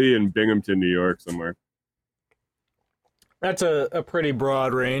Philly and Binghamton, New York, somewhere. That's a pretty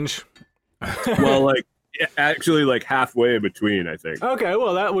broad range. Well, like, actually, like halfway between, I think. Okay,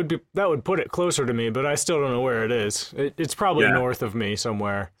 well that would put it closer to me, but I still don't know where it is. It's probably north of me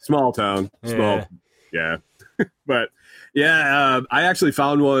somewhere. Small town, yeah. But yeah, I actually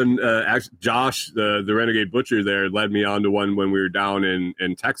found one. Josh, the Renegade Butcher, there led me on to one when we were down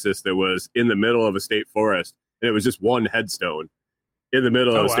in Texas that was in the middle of a state forest, and it was just one headstone in the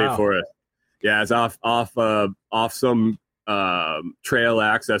middle of a state forest. Yeah, it's off some trail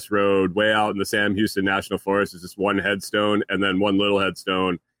access road way out in the Sam Houston National Forest. Is just one headstone and then one little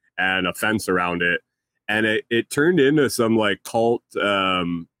headstone and a fence around it. And it turned into some like cult,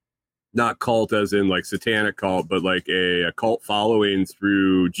 not cult as in like satanic cult, but like a cult following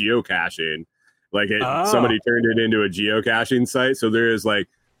through geocaching. Like somebody turned it into a geocaching site. So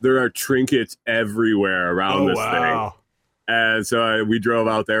there are trinkets everywhere around this thing. And so we drove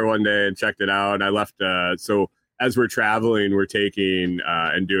out there one day and checked it out. And I left. So as we're traveling, we're taking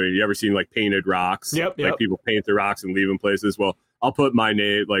and doing. You ever seen like painted rocks? Yep. Like people paint the rocks and leave them places. Well, I'll put my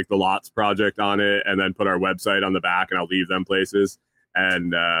name, like the Lots Project, on it, and then put our website on the back, and I'll leave them places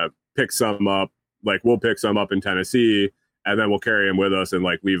and pick some up. Like we'll pick some up in Tennessee, and then we'll carry them with us and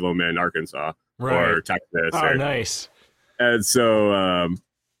like leave them in Arkansas or Texas. Nice. And so,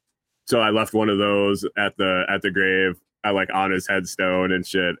 so I left one of those at the grave. I like on his headstone and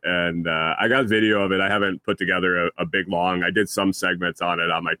shit. And I got video of it. I haven't put together a big long. I did some segments on it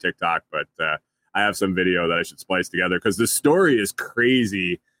on my TikTok, but I have some video that I should splice together because the story is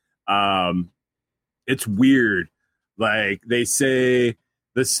crazy. It's weird. Like they say,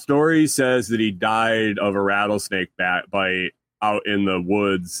 the story says that he died of a rattlesnake bite out in the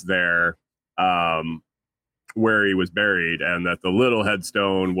woods there, where he was buried, and that the little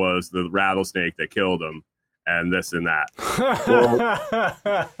headstone was the rattlesnake that killed him. And this and that. Well,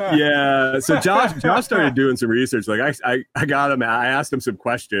 yeah. So Josh started doing some research. Like I got him. I asked him some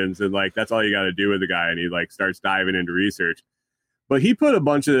questions, and like that's all you got to do with the guy. And he like starts diving into research. But he put a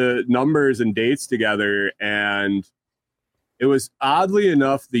bunch of numbers and dates together, and it was oddly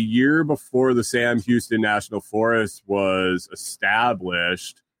enough the year before the Sam Houston National Forest was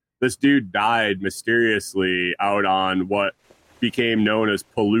established. This dude died mysteriously out on what became known as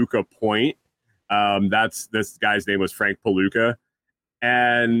Palooka Point. This guy's name was Frank Palooka,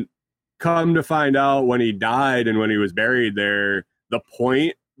 and come to find out when he died and when he was buried there, the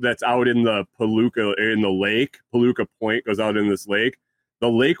point that's out in the lake. Palooka Point goes out in this lake. The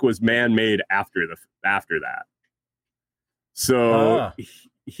lake was man-made after that. So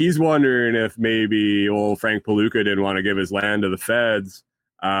he's wondering if maybe old Frank Palooka didn't want to give his land to the feds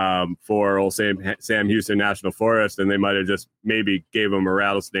for old Sam Houston National Forest, and they might have just maybe gave him a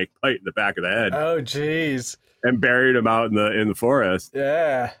rattlesnake bite in the back of the head. Oh, jeez. And buried him out in the forest.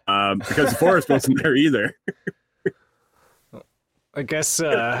 Yeah. Because the forest wasn't there either. I guess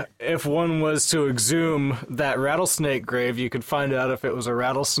if one was to exhume that rattlesnake grave, you could find out if it was a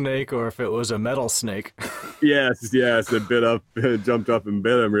rattlesnake or if it was a metal snake. Yes, it jumped up and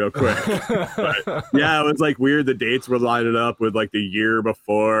bit him real quick. But, yeah, it was like weird. The dates were lining up with like the year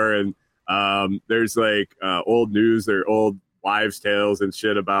before, and there's like old news or old wives' tales and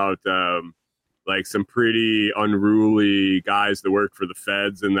shit about like some pretty unruly guys that worked for the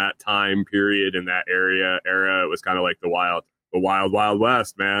feds in that time period in that era. It was kind of like the wild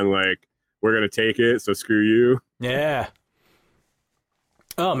west, man. Like, we're gonna take it, so screw you. Yeah.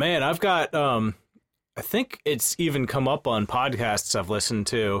 Oh man, I've got I think it's even come up on podcasts I've listened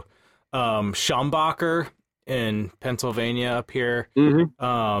to. Schombacher in Pennsylvania up here.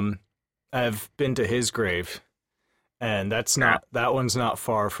 Mm-hmm. I've been to his grave, and that one's not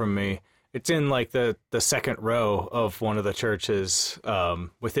far from me. It's in like the second row of one of the churches,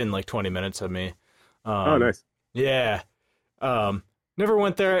 within like 20 minutes of me. Oh, nice. Yeah. Never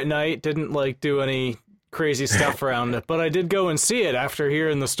went there at night, didn't like do any crazy stuff around it, but I did go and see it after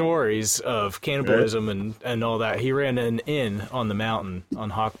hearing the stories of cannibalism and all that. He ran an inn on the mountain,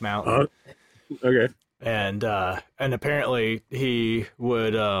 on Hawk Mountain. Okay. And apparently he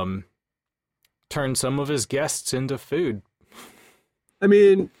would turn some of his guests into food. I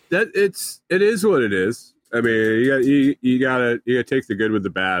mean, it is what it is. I mean, you gotta take the good with the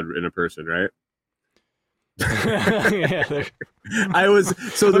bad in a person, right? Yeah, there was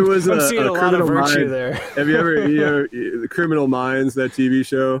a lot of virtue mind. there. Have you ever the Criminal Minds, that TV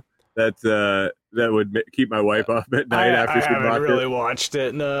show that would keep my wife up at night after she haven't really watched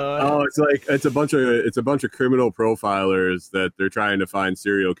it. No. Oh, it's a bunch of criminal profilers that they're trying to find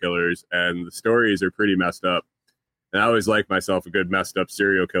serial killers, and the stories are pretty messed up. And I always like myself a good messed up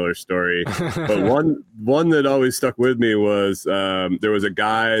serial killer story. But one that always stuck with me was there was a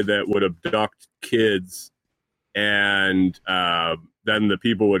guy that would abduct kids, and then the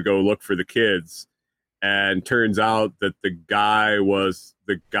people would go look for the kids. And turns out that the guy was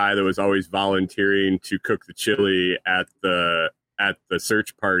the guy that was always volunteering to cook the chili at the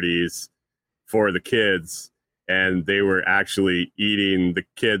search parties for the kids. And they were actually eating the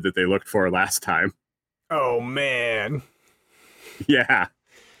kid that they looked for last time. Oh, man. Yeah.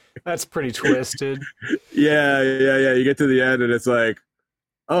 That's pretty twisted. Yeah. You get to the end and it's like,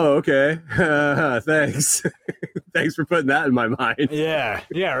 oh, okay. Thanks. Thanks for putting that in my mind. Yeah,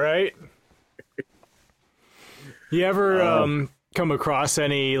 right? You ever come across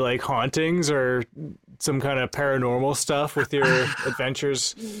any like hauntings or some kind of paranormal stuff with your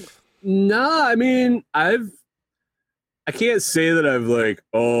adventures? No, I mean, I can't say that I've like,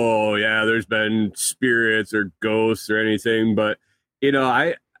 oh yeah, there's been spirits or ghosts or anything, but you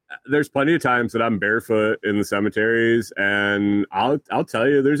know, there's plenty of times that I'm barefoot in the cemeteries, and I'll tell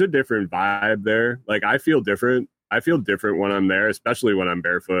you, there's a different vibe there. Like, I feel different when I'm there, especially when I'm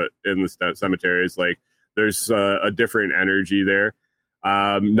barefoot in the cemeteries. Like, there's a different energy there.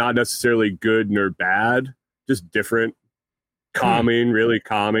 Not necessarily good nor bad, just different, calming, really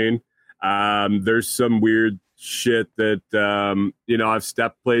calming. There's some weird shit that, I've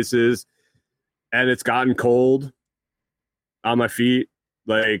stepped places and it's gotten cold on my feet.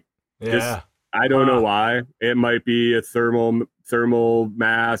 Like, just, I don't know why. It might be a thermal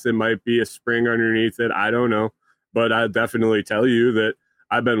mass. It might be a spring underneath it. I don't know. But I definitely tell you that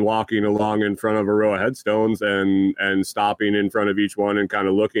I've been walking along in front of a row of headstones and stopping in front of each one and kind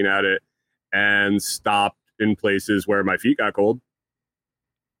of looking at it, and stopped in places where my feet got cold.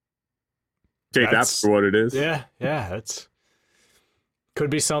 That's that for what it is. Yeah, that's could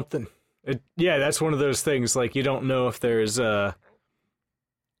be something. That's one of those things, like, you don't know if there's a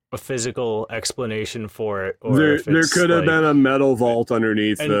physical explanation for it, or there could have been a metal vault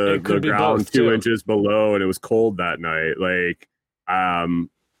underneath the ground 2 inches below, and it was cold that night. Like,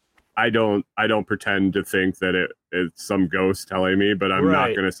 I don't pretend to think that it's some ghost telling me, but I'm not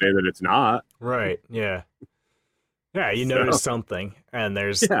going to say that it's not. Right. Yeah. Yeah. You notice something, and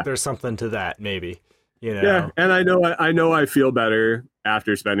there's something to that, maybe, Yeah. And I know I feel better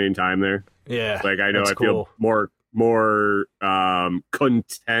after spending time there. Yeah. Like, I know I feel more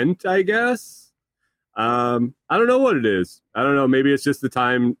content, I guess. I don't know what it is. I don't know. Maybe it's just the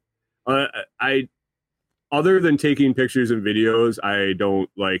time. other than taking pictures and videos, I don't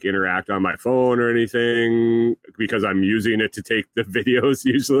like interact on my phone or anything because I'm using it to take the videos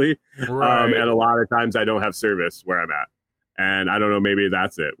usually. Right. And a lot of times I don't have service where I'm at. And I don't know, maybe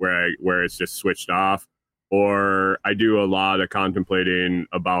that's it, where it's just switched off. Or I do a lot of contemplating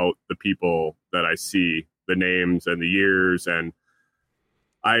about the people that I see, the names and the years, and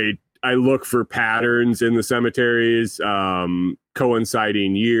I look for patterns in the cemeteries,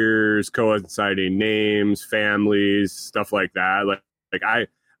 coinciding years, coinciding names, families, stuff like that. Like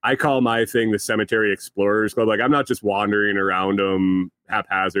I call my thing the Cemetery Explorers Club. Like I'm not just wandering around them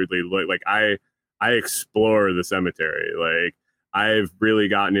haphazardly. Like I explore the cemetery. Like I've really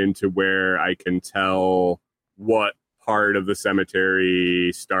gotten into where I can tell what part of the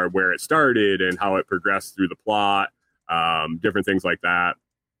cemetery where it started and how it progressed through the plot, different things like that,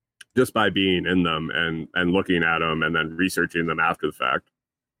 just by being in them and looking at them and then researching them after the fact.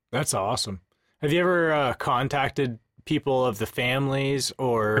 That's awesome. Have you ever contacted people of the families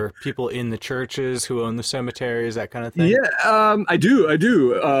or people in the churches who own the cemeteries, that kind of thing? Yeah, I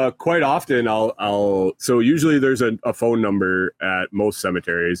do. Quite often so usually there's a phone number at most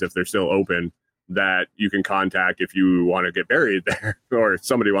cemeteries if they're still open that you can contact if you want to get buried there or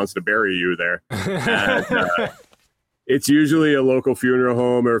somebody wants to bury you there. And, it's usually a local funeral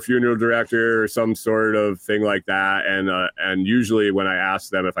home or a funeral director or some sort of thing like that. And usually when I ask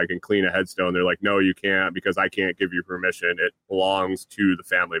them if I can clean a headstone, they're like, no, you can't, because I can't give you permission. It belongs to the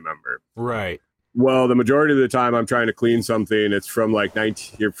family member. Right. Well, the majority of the time I'm trying to clean something, it's from like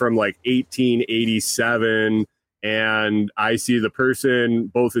 1887. And I see the person,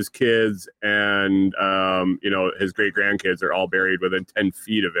 both his kids and, his great grandkids are all buried within 10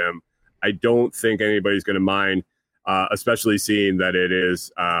 feet of him. I don't think anybody's going to mind. Especially seeing that it is,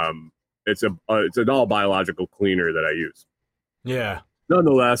 it's an all biological cleaner that I use. Yeah.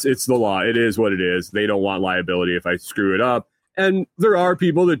 Nonetheless, it's the law. It is what it is. They don't want liability if I screw it up. And there are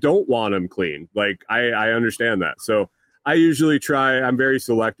people that don't want them clean. Like I understand that. So I usually try. I'm very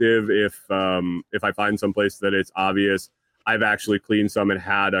selective. If I find someplace that it's obvious, I've actually cleaned some and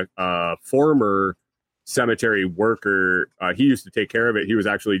had a former cemetery worker. He used to take care of it. He was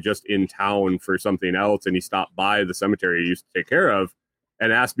actually just in town for something else, and he stopped by the cemetery he used to take care of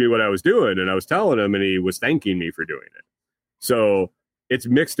and asked me what I was doing, and I was telling him, and he was thanking me for doing it. So it's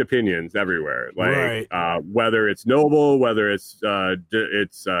mixed opinions everywhere, like right. Whether it's noble, whether it's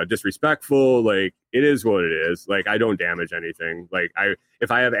disrespectful, like it is what it is. Like I don't damage anything. Like if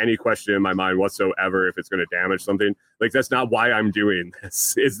I have any question in my mind whatsoever, if it's going to damage something, like that's not why I'm doing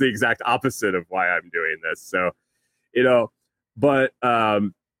this. It's the exact opposite of why I'm doing this. So, but so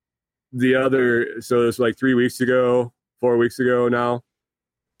it's like 4 weeks ago now,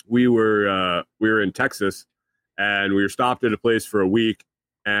 we were in Texas. And we were stopped at a place for a week,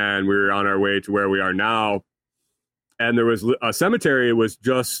 and we were on our way to where we are now. And there was a cemetery was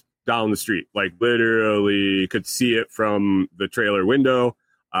just down the street, like literally could see it from the trailer window.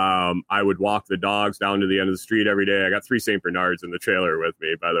 I would walk the dogs down to the end of the street every day. I got 3 St. Bernards in the trailer with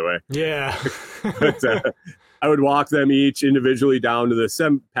me, by the way. Yeah. But I would walk them each individually down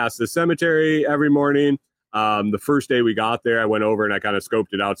to past the cemetery every morning. The first day we got there, I went over and I kind of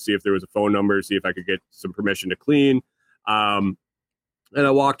scoped it out to see if there was a phone number, see if I could get some permission to clean. And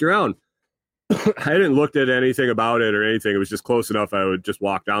I walked around. I hadn't looked at anything about it or anything. It was just close enough. I would just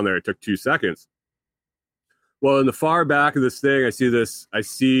walk down there. It took 2 seconds. Well, in the far back of this thing, I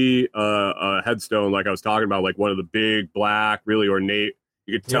see a headstone like I was talking about, like one of the big black, really ornate.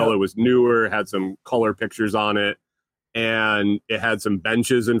 You could tell It was newer, had some color pictures on it. And it had some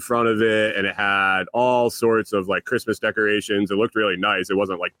benches in front of it, and it had all sorts of like Christmas decorations. It looked really nice. It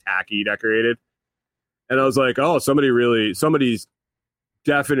wasn't like tacky decorated. And I was like, oh, somebody's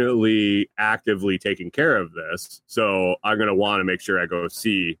definitely actively taking care of this. So I'm going to want to make sure I go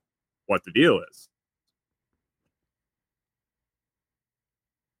see what the deal is.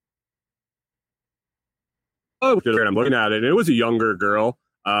 Oh, and I'm looking at it, and it was a younger girl.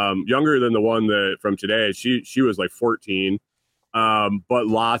 Younger than the one from today. She was like 14, but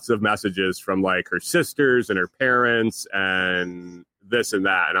lots of messages from like her sisters and her parents and this and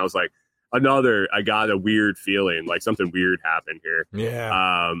that. And I was like, I got a weird feeling, like something weird happened here.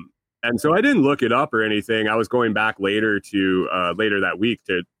 Yeah. And so I didn't look it up or anything. I was going back later that week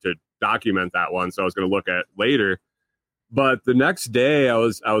to document that one. So I was going to look at later. But the next day I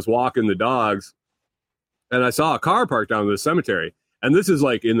was walking the dogs, and I saw a car parked down in the cemetery. And this is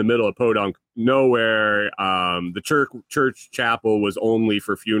like in the middle of Podunk, nowhere. The church chapel was only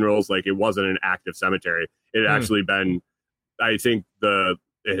for funerals. Like it wasn't an active cemetery. It had actually been, I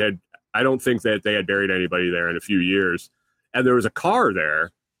don't think that they had buried anybody there in a few years. And there was a car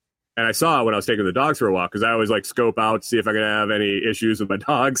there. And I saw it when I was taking the dogs for a walk because I always like scope out to see if I could have any issues with my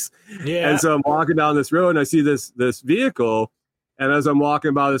dogs. Yeah. And so I'm walking down this road and I see this vehicle. And as I'm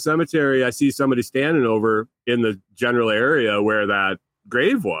walking by the cemetery, I see somebody standing over in the general area where that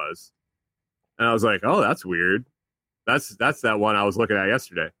grave was. And I was like, oh, that's weird. That's that one I was looking at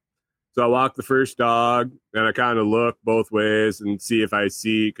yesterday. So I walked the first dog and I kind of looked both ways and see if I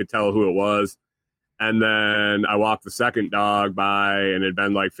could tell who it was. And then I walked the second dog by and it had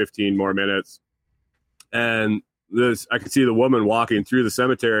been like 15 more minutes. And I could see the woman walking through the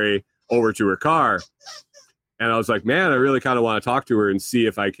cemetery over to her car. And I was like, man, I really kind of want to talk to her and see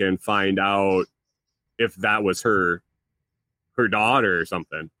if I can find out if that was her daughter or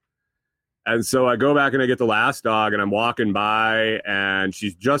something. And so I go back and I get the last dog and I'm walking by and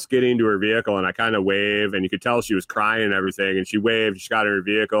she's just getting to her vehicle and I kind of wave and you could tell she was crying and everything. And she waved, she got in her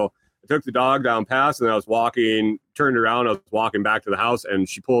vehicle. I took the dog down past and I was turned around. I was walking back to the house and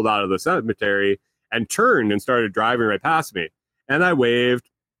she pulled out of the cemetery and turned and started driving right past me. And I waved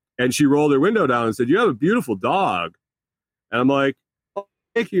and she rolled her window down and said, you have a beautiful dog. And I'm like, oh,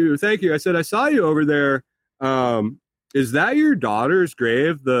 thank you. Thank you. I said, I saw you over there. Is that your daughter's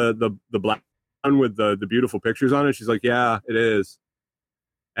grave? The black one with the beautiful pictures on it? She's like, yeah, it is.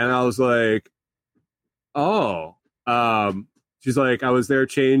 And I was like, oh, she's like, I was there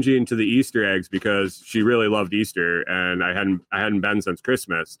changing to the Easter eggs because she really loved Easter and I hadn't been since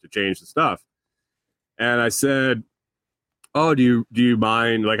Christmas to change the stuff. And I said, oh, do you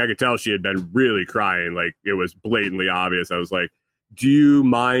mind? Like I could tell she had been really crying. Like it was blatantly obvious. I was like, do you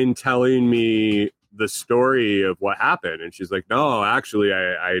mind telling me the story of what happened? And she's like, no, actually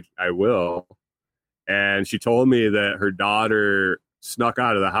I will. And she told me that her daughter snuck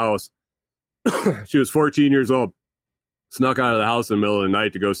out of the house. She was 14 years old. Snuck out of the house in the middle of the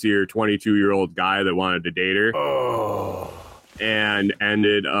night to go see her 22-year-old guy that wanted to date her. Oh. And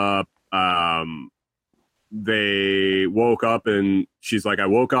ended up, they woke up and she's like, I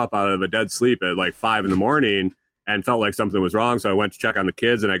woke up out of a dead sleep at like 5 a.m. and felt like something was wrong. So I went to check on the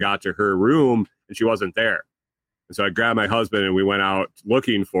kids and I got to her room and she wasn't there. And so I grabbed my husband and we went out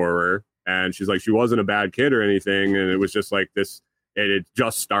looking for her. And she's like, she wasn't a bad kid or anything. And it was just like this, it had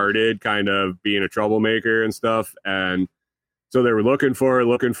just started kind of being a troublemaker and stuff. And so they were looking for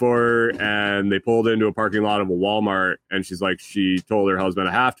her and they pulled into a parking lot of a Walmart. And she's like, she told her husband,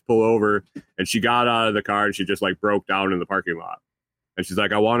 I have to pull over. And she got out of the car and she just like broke down in the parking lot. And she's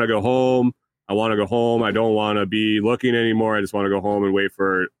like, I want to go home. I don't want to be looking anymore. I just want to go home and wait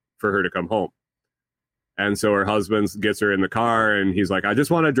for her to come home. And so her husband gets her in the car and he's like, I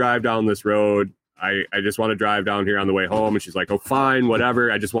just want to drive down this road. I just want to drive down here on the way home. And she's like, oh, fine,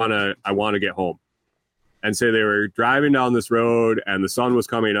 whatever. I want to get home. And so they were driving down this road and the sun was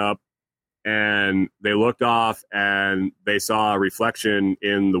coming up and they looked off and they saw a reflection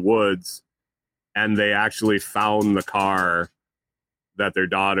in the woods and they actually found the car that their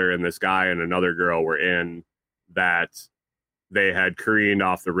daughter and this guy and another girl were in, that they had careened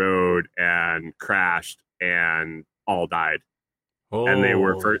off the road and crashed and all died. Oh, and they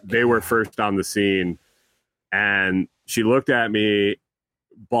were first on the scene. And she looked at me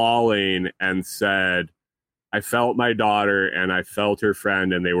bawling and said, I felt my daughter and I felt her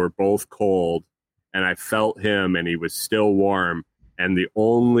friend and they were both cold and I felt him and he was still warm. And the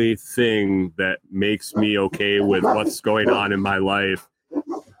only thing that makes me okay with what's going on in my life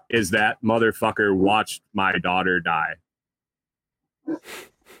is that motherfucker watched my daughter die.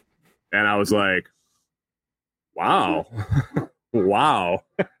 And I was like, wow. Wow.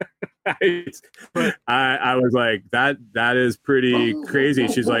 I was like, that is pretty crazy.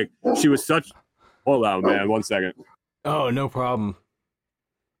 She's like, she was such, hold on, man, 1 second. Oh, no problem.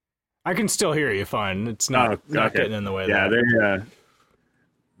 I can still hear you fine. It's not getting in the way. Yeah,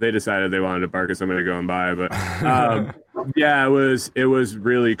 they decided they wanted to bark at somebody going by, but yeah, it was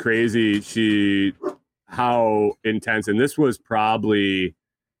really crazy. How intense, and this was probably,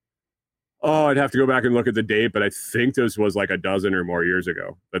 I'd have to go back and look at the date, but I think this was like a dozen or more years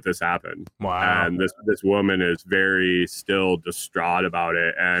ago that this happened. Wow. And this woman is very still distraught about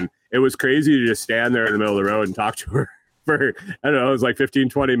it. And it was crazy to just stand there in the middle of the road and talk to her for, I don't know, it was like 15,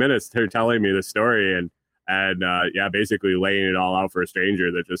 20 minutes, her telling me the story and basically laying it all out for a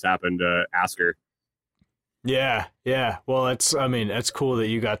stranger that just happened to ask her. Yeah. Well, that's cool that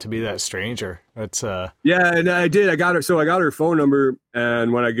you got to be that stranger. That's Yeah, and I did. I got her phone number,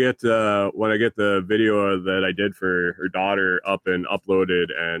 and when I get the video that I did for her daughter up and uploaded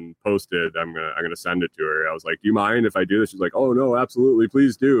and posted, I'm gonna send it to her. I was like, do you mind if I do this? She's like, oh no, absolutely,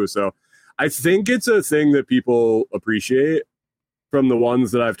 please do. So I think it's a thing that people appreciate from the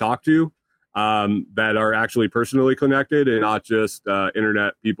ones that I've talked to. that are actually personally connected and not just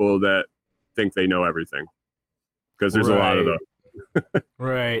internet people that think they know everything. Because there's a lot of those.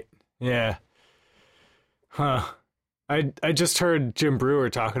 Right. Yeah. Huh. I just heard Jim Brewer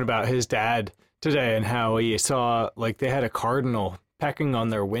talking about his dad today and how he saw, like, they had a cardinal pecking on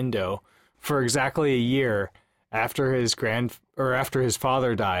their window for exactly a year after his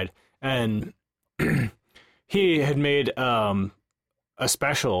father died, and he had made a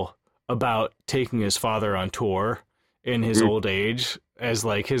special about taking his father on tour in his old age, as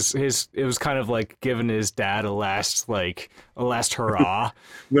like his it was kind of like giving his dad a last hurrah.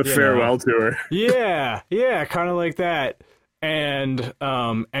 The farewell tour. Yeah, kind of like that. And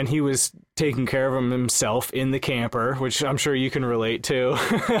he was taking care of him himself in the camper, which I'm sure you can relate to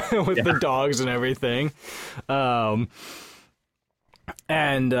with the dogs and everything. And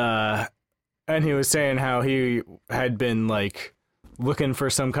he was saying how he had been like looking for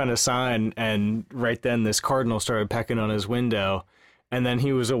some kind of sign, and right then this cardinal started pecking on his window, and then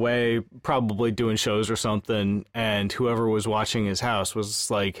he was away probably doing shows or something, and whoever was watching his house was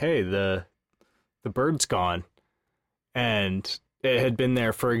like, hey, the bird's gone. And it had been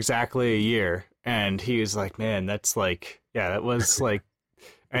there for exactly a year, and he was like, man, that's like, yeah, that was like,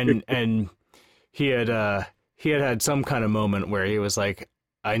 and he had some kind of moment where he was like,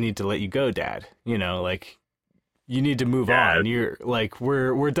 I need to let you go, Dad, you know, like, you need to move on. You're like,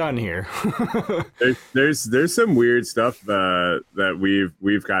 we're done here. there's some weird stuff that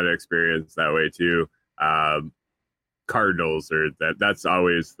we've kind of experienced that way too. Cardinals, or that's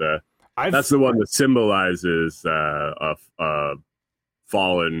always that's the one that symbolizes a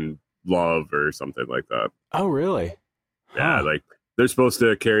fallen love or something like that. Oh, really? Yeah, like they're supposed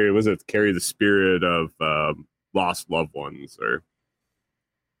to carry the spirit of lost loved ones, or.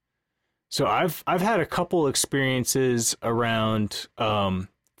 So I've had a couple experiences around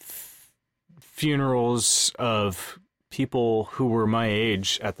funerals of people who were my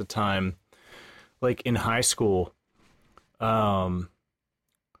age at the time, like in high school. There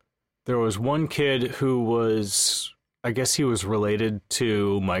was one kid who was, I guess he was related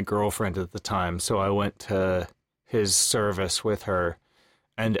to my girlfriend at the time, so I went to his service with her,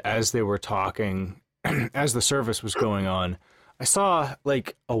 and as they were talking, as the service was going on, I saw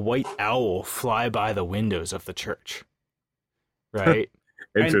like a white owl fly by the windows of the church. Right?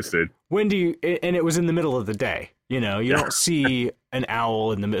 Interesting. And it was in the middle of the day. You know, you don't see an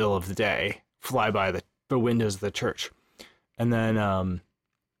owl in the middle of the day fly by the windows of the church. And then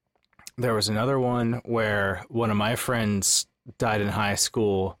there was another one where one of my friends died in high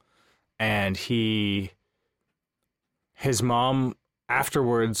school, and his mom,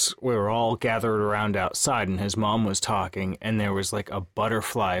 afterwards, we were all gathered around outside, and his mom was talking, and there was like a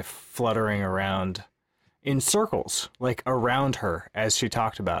butterfly fluttering around in circles, like around her as she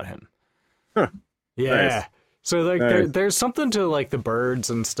talked about him. Huh. Yeah. Nice. So like there's something to like the birds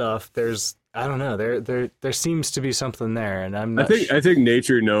and stuff. There's, I don't know, there seems to be something there, and I'm not I think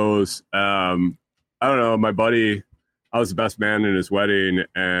nature knows. I don't know, my buddy, I was the best man in his wedding,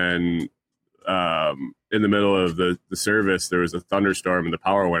 and in the middle of the service, there was a thunderstorm and the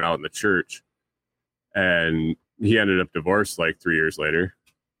power went out in the church, and he ended up divorced like 3 years later.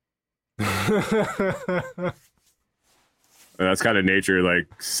 And that's kind of nature, like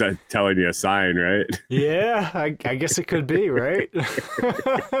telling you a sign, right? Yeah, I guess it could be, right?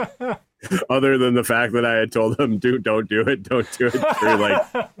 Other than the fact that I had told him, don't do it for like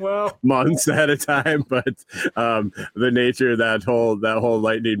months at a time. But the nature of that whole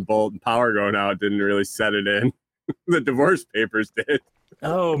lightning bolt and power going out didn't really set it in. The divorce papers did.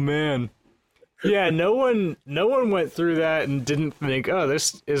 Oh man. Yeah, no one went through that and didn't think, oh,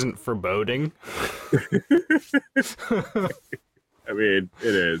 this isn't foreboding. I mean,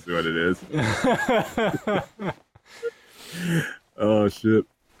 it is what it is. Oh shit.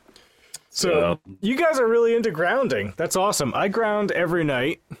 So you guys are really into grounding. That's awesome. I ground every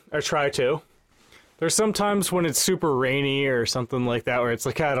night. I try to. There's sometimes when it's super rainy or something like that where it's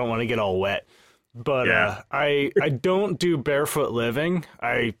like, I don't want to get all wet. But I don't do barefoot living.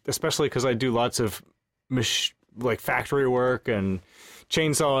 Especially because I do lots of like factory work and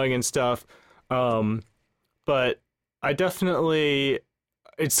chainsawing and stuff. But I definitely,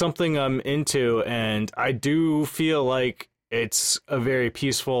 it's something I'm into, and I do feel like it's a very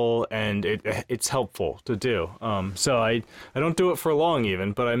peaceful and it's helpful to do. So I don't do it for long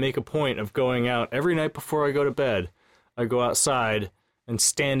even, but I make a point of going out every night before I go to bed. I go outside and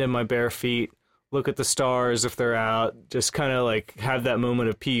stand in my bare feet, look at the stars if they're out, just kind of like have that moment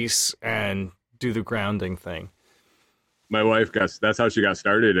of peace and do the grounding thing. My wife that's how she got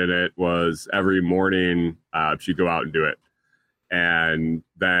started in it, was every morning she'd go out and do it. And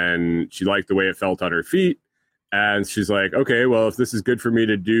then she liked the way it felt on her feet. And she's like, okay, well, if this is good for me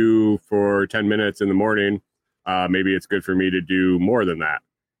to do for 10 minutes in the morning, maybe it's good for me to do more than that.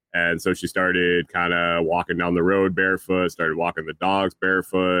 And so she started kind of walking down the road barefoot, started walking the dogs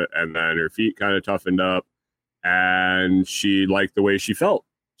barefoot, and then her feet kind of toughened up. And she liked the way she felt.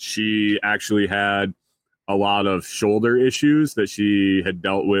 She actually had a lot of shoulder issues that she had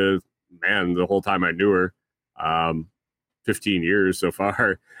dealt with, man, the whole time I knew her, 15 years so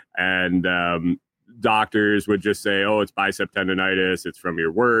far. And doctors would just say, oh, it's bicep tendonitis, it's from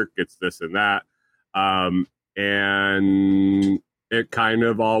your work, it's this and that. And it kind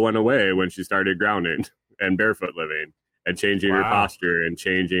of all went away when she started grounding and barefoot living and changing her posture and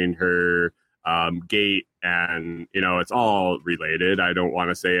changing her gait. And, you know, it's all related. I don't want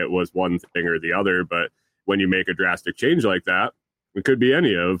to say it was one thing or the other, but when you make a drastic change like that, it could be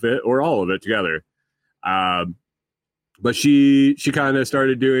any of it or all of it together. But she kind of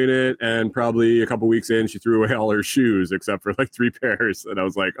started doing it, and probably a couple weeks in, she threw away all her shoes except for like 3 pairs. And I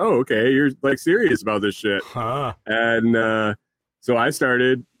was like, oh, okay, you're like serious about this shit. And so I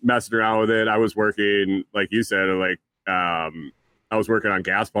started messing around with it. I was working, like you said, like I was working on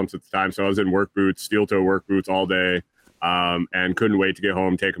gas pumps at the time. So I was in work boots, steel toe work boots all day, and couldn't wait to get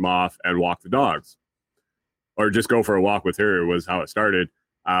home, take them off, and walk the dogs. Or just go for a walk with her was how it started.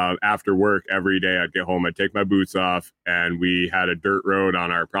 After work every day, I'd get home, I'd take my boots off, and we had a dirt road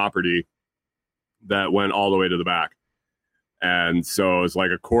on our property that went all the way to the back. And so it was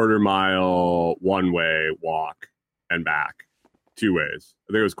like a 1/4 mile one-way walk and back 2 ways.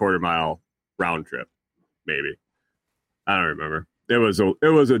 I think it was 1/4 mile round trip, maybe. I don't remember. It was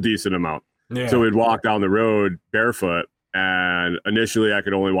a decent amount. Yeah. So we'd walk down the road barefoot, and initially I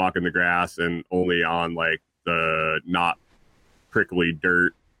could only walk in the grass and only on like the not prickly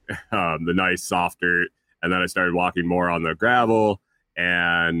dirt, the nice soft dirt. And then I started walking more on the gravel,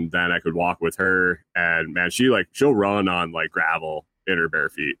 and then I could walk with her. And man, she'll run on like gravel in her bare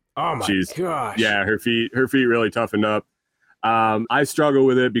feet. Oh my gosh. Yeah, her feet really toughened up. I struggle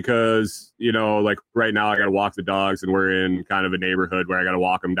with it because, you know, like right now I got to walk the dogs, and we're in kind of a neighborhood where I got to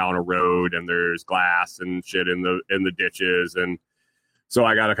walk them down a road, and there's glass and shit in the ditches. And so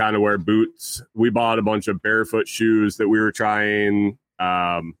I got to kind of wear boots. We bought a bunch of barefoot shoes that we were trying.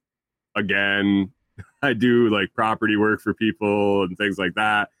 Again, I do like property work for people and things like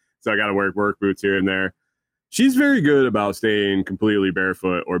that. So I got to wear work boots here and there. She's very good about staying completely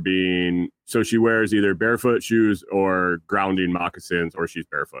barefoot so she wears either barefoot shoes or grounding moccasins, or she's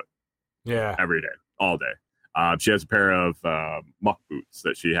barefoot. Yeah. Every day, all day. She has a pair of muck boots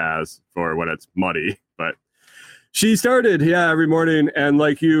that she has for when it's muddy, but she started, every morning, and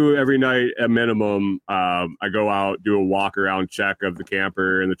like you, every night at minimum, I go out, do a walk around check of the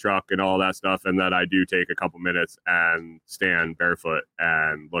camper and the truck and all that stuff, and then I do take a couple minutes and stand barefoot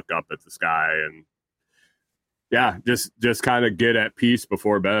and look up at the sky, and just kind of get at peace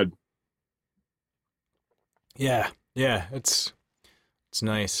before bed. Yeah, it's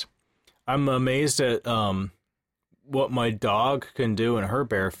nice. I'm amazed at what my dog can do in her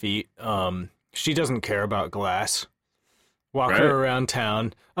bare feet. She doesn't care about glass. Walk her around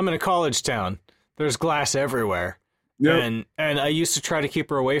town. I'm in a college town. There's glass everywhere. Yep. And I used to try to keep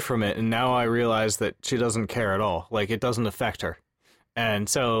her away from it, and now I realize that she doesn't care at all. Like, it doesn't affect her. And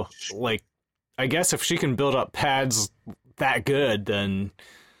so, like, I guess if she can build up pads that good, then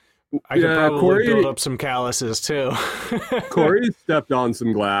I could probably build up some calluses too. Corey stepped on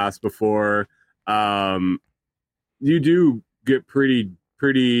some glass before. You do get pretty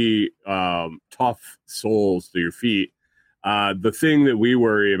tough soles to your feet. The thing that we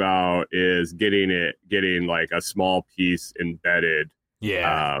worry about is getting like a small piece embedded.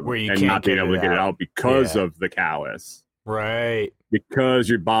 Yeah, where you can't not being able to get it out because of the callus. Right. Because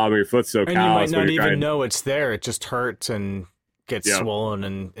your bottom of your foot's so callous. And you might not even know it's there. It just hurts and gets swollen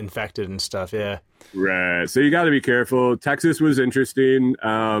and infected and stuff. Yeah. Right. So you got to be careful. Texas was interesting.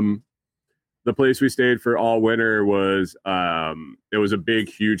 The place we stayed for all winter was it was a big,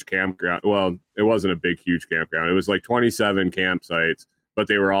 huge campground. Well, it wasn't a big, huge campground. It was like 27 campsites, but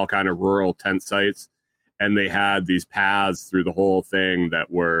they were all kind of rural tent sites. And they had these paths through the whole thing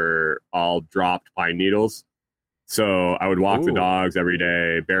that were all dropped pine needles. So I would walk the dogs every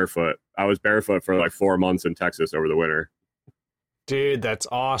day barefoot. I was barefoot for like 4 months in Texas over the winter. Dude, that's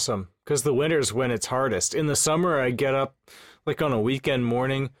awesome. Because the winter's when it's hardest. In the summer, I get up like on a weekend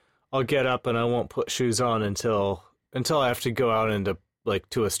morning. I'll get up and I won't put shoes on until I have to go out into like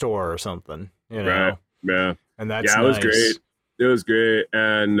to a store or something. You know? Right. Yeah. And that's it was great. It was great.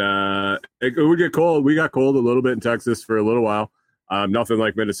 And it would get cold. We got cold a little bit in Texas for a little while. Nothing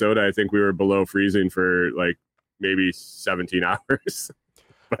like Minnesota. I think we were below freezing for like maybe 17 hours.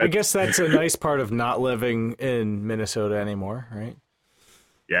 I guess that's a nice part of not living in Minnesota anymore, right?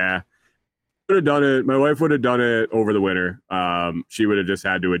 Yeah. Would have done it. My wife would have done it over the winter. She would have just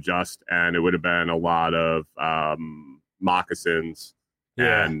had to adjust, and it would have been a lot of moccasins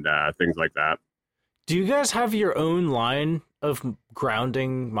and things like that. Do you guys have your own line of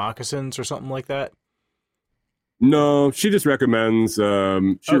grounding moccasins or something like that? No, she just recommends.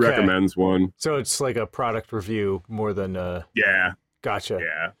 Recommends one. So it's like a product review more than Yeah.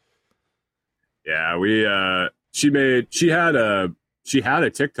 Gotcha. Yeah. She had a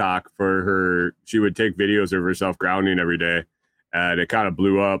TikTok for her. She would take videos of herself grounding every day, and it kind of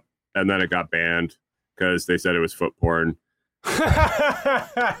blew up, and then it got banned because they said it was foot porn.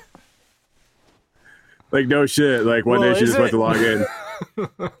 Like, no shit. Like, one day she just went to log in.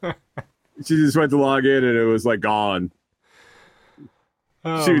 She just went to log in, and it was like gone.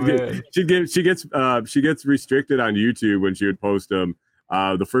 Oh, she gets restricted on YouTube when she would post them.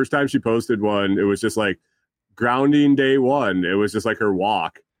 The first time she posted one, it was just like grounding day 1. It was just like her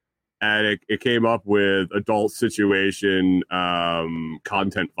walk, and it came up with adult situation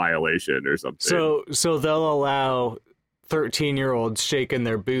content violation or something. So they'll allow 13-year-olds shaking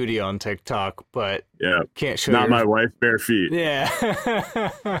their booty on TikTok, but can't show not my wife's bare feet. Yeah.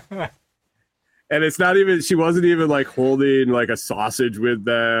 And it's not even, she wasn't even like holding like a sausage with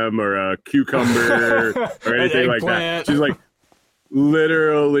them or a cucumber or anything like that. She's like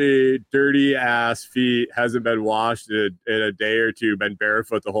literally dirty ass feet, hasn't been washed in a day or two, been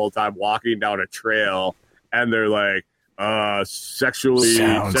barefoot the whole time, walking down a trail. And they're like, sexually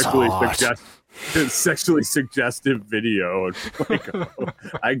suggestive video. And like, oh,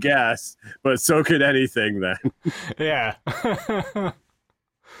 I guess, but so could anything then. Yeah.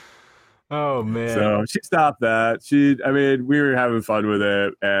 Oh man. So she stopped that. We were having fun with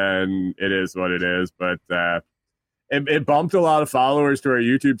it, and it is what it is. But it bumped a lot of followers to our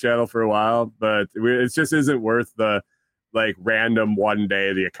YouTube channel for a while, but it just isn't worth the like random one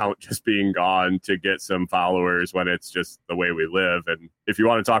day the account just being gone to get some followers when it's just the way we live. And if you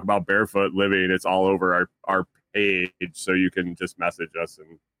want to talk about barefoot living, it's all over our page, so you can just message us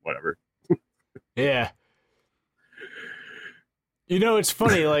and whatever. Yeah. You know, it's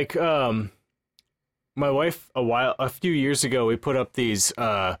funny, like, my wife, a few years ago, we put up these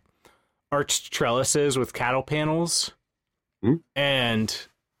arched trellises with cattle panels, and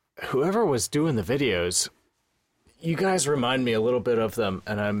whoever was doing the videos, you guys remind me a little bit of them,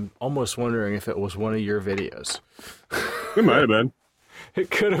 and I'm almost wondering if it was one of your videos. It might have been. It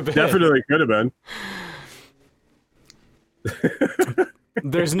could have been. Definitely could have been.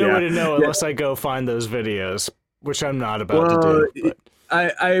 There's no way to know unless I go find those videos, which I'm not about to do. But.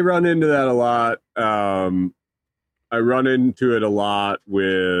 I run into that a lot. I run into it a lot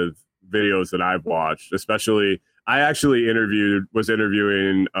with videos that I've watched, especially I actually was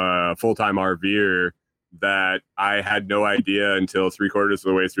interviewing a full-time RVer that I had no idea until 3/4 of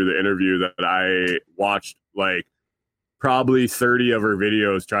the way through the interview that I watched like probably 30 of her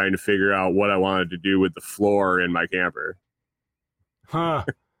videos trying to figure out what I wanted to do with the floor in my camper. Huh.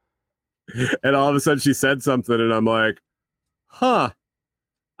 And all of a sudden she said something and I'm like, huh.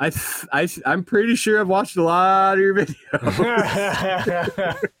 I'm pretty sure I've watched a lot of your videos.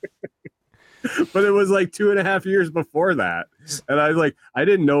 But it was like 2.5 years before that. And I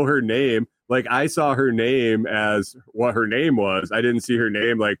didn't know her name. Like I saw her name as what her name was. I didn't see her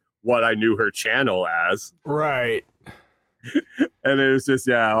name like what I knew her channel as. Right. And it was just,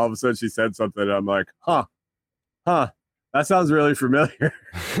 all of a sudden she said something and I'm like, huh, that sounds really familiar.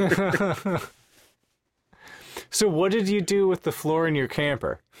 So what did you do with the floor in your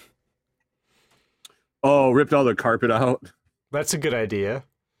camper? Oh, ripped all the carpet out. That's a good idea.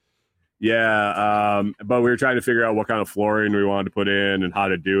 Yeah, but we were trying to figure out what kind of flooring we wanted to put in and how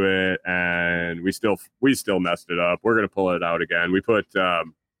to do it, and we still messed it up. We're gonna pull it out again. We put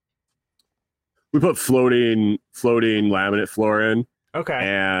floating laminate floor in. Okay.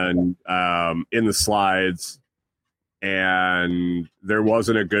 And in the slides, and there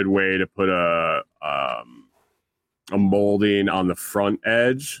wasn't a good way to put a molding on the front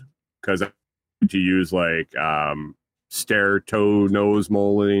edge because I had to use like stair toe nose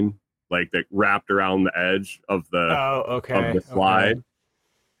molding, like that wrapped around the edge of the of the slide. Okay.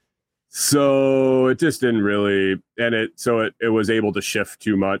 So it just didn't really, and it was able to shift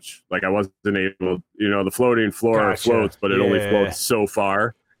too much. Like I wasn't able, the floating floor floats, but it only floats so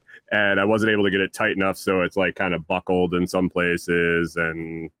far. And I wasn't able to get it tight enough, so it's like kind of buckled in some places.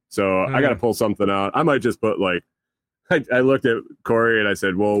 And so I got to pull something out. I might just put like, I looked at Corey and I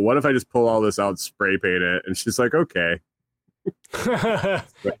said, well, what if I just pull all this out and spray paint it? And she's like, okay.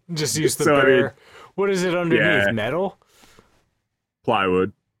 Just use the bare What is it underneath? Yeah. Metal?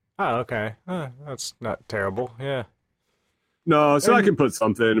 Plywood. Oh, okay. That's not terrible. Yeah. No, so I And can put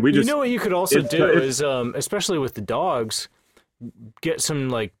something. We you just know what you could also do it's- is, especially with the dogs, get some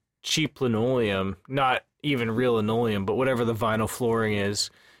like cheap linoleum, not even real linoleum, but whatever the vinyl flooring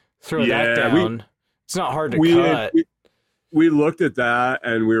is. Throw that Yeah, down. It's not hard to we cut. we looked at that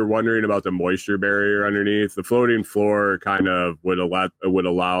and we were wondering about the moisture barrier underneath. The floating floor kind of would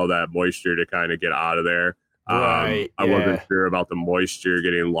allow that moisture to kind of get out of there. Right. I wasn't sure about the moisture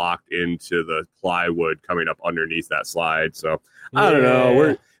getting locked into the plywood coming up underneath that slide. So I don't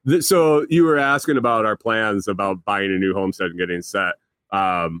know. So you were asking about our plans about buying a new homestead and getting set.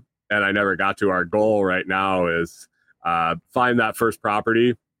 And I never got to our goal right now is find that first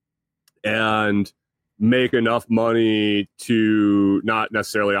property and make enough money to not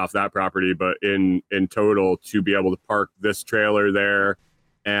necessarily off that property, but in total to be able to park this trailer there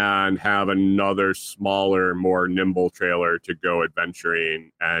and have another smaller, more nimble trailer to go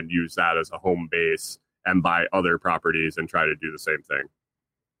adventuring and use that as a home base and buy other properties and try to do the same thing.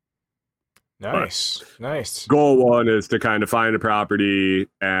 Nice. Nice. Goal one is to kind of find a property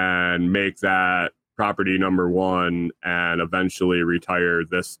and make that property number one and eventually retire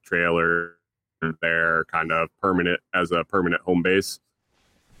this trailer there kind of permanent as a permanent home base.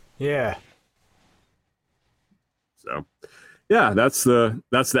 Yeah. So yeah, that's the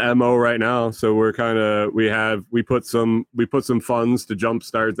MO right now. So we're kind of we put some funds to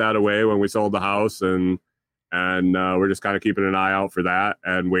jumpstart that away when we sold the house and we're just kind of keeping an eye out for that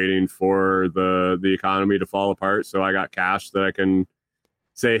and waiting for the economy to fall apart. So I got cash that I can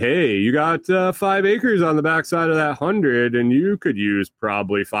say, hey, you got 5 acres on the backside of that 100 and you could use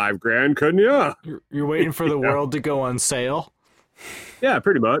probably $5,000, couldn't you? You're waiting for the world to go on sale. Yeah,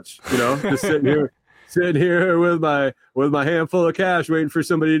 pretty much. Just sitting here with my handful of cash waiting for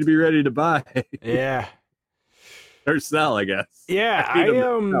somebody to be ready to buy. Yeah. Or sell, I guess. Yeah,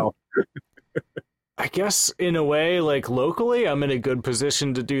 I guess in a way, like locally, I'm in a good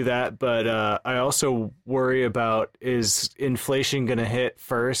position to do that. But I also worry about, is inflation going to hit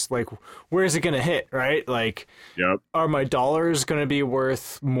first? Like, where is it going to hit, right? Like, yep. Are my dollars going to be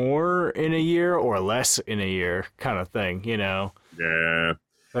worth more in a year or less in a year kind of thing, Yeah.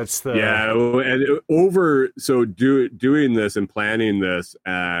 That's the... Yeah, and doing this and planning this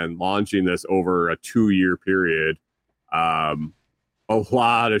and launching this over a 2-year period, a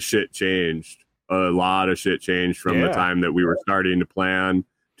lot of shit changed. A lot of shit changed from the time that we were starting to plan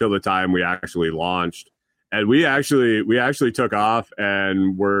till the time we actually launched. And we actually took off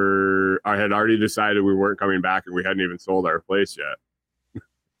and I had already decided we weren't coming back and we hadn't even sold our place yet.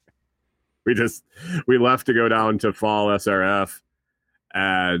 we left to go down to fall SRF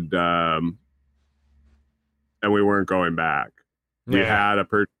and we weren't going back. We had a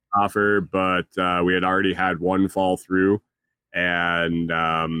purchase offer, but we had already had one fall through. And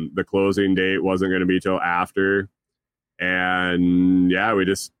the closing date wasn't going to be till after. And yeah, we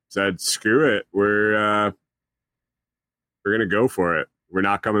just said, screw it. We're going to go for it. We're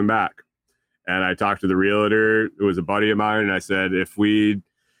not coming back. And I talked to the realtor. It was a buddy of mine. And I said, if we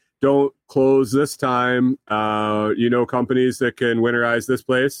don't close this time, companies that can winterize this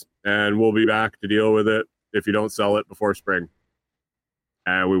place and we'll be back to deal with it if you don't sell it before spring.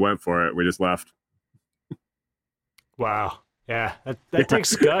 And we went for it. We just left. Wow. Yeah, that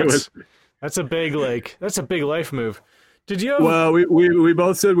takes guts. That's a big life move. Did you have... Well, we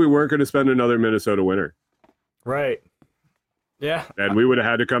both said we weren't going to spend another Minnesota winter. Right. Yeah. And we would have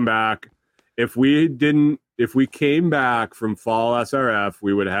had to come back. If we came back from fall SRF,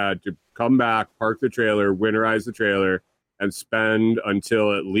 we would have had to come back, park the trailer, winterize the trailer, and spend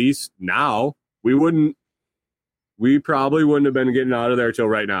until at least now. We probably wouldn't have been getting out of there till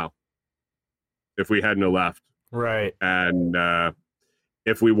right now if we hadn't have left. Right. And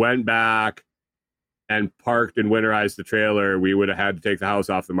if we went back and parked and winterized the trailer, we would have had to take the house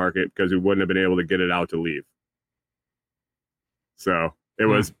off the market because we wouldn't have been able to get it out to leave. So it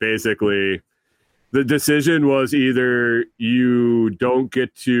was basically, the decision was either you don't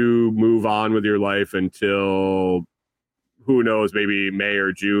get to move on with your life until, who knows, maybe May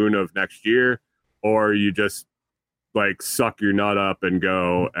or June of next year, or you just like suck your nut up and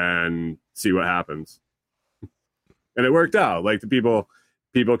go and see what happens. And it worked out. Like the people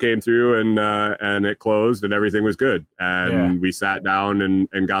came through and it closed and everything was good. And we sat down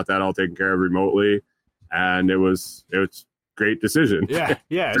and got that all taken care of remotely. And it was great decision. Yeah.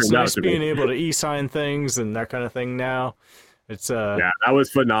 Yeah. It's nice being able to e-sign things and that kind of thing now. It's yeah, that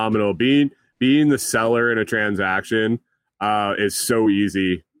was phenomenal. Being the seller in a transaction is so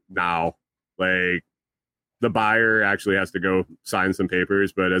easy now. Like the buyer actually has to go sign some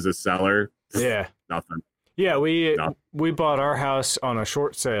papers, but as a seller, Yeah. nothing. Yeah, we bought our house on a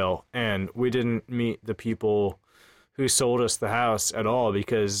short sale, and we didn't meet the people who sold us the house at all,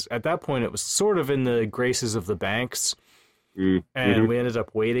 because at that point it was sort of in the graces of the banks, and we ended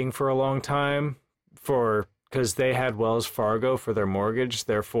up waiting for a long time because they had Wells Fargo for their mortgage.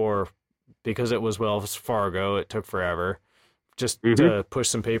 Therefore, because it was Wells Fargo, it took forever just to push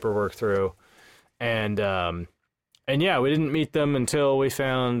some paperwork through. And yeah, we didn't meet them until we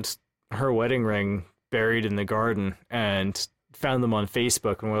found her wedding ring buried in the garden and found them on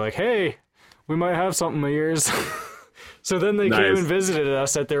Facebook, and we're like, hey, we might have something of yours. So then they came and visited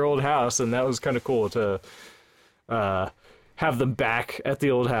us at their old house, and that was kind of cool to have them back at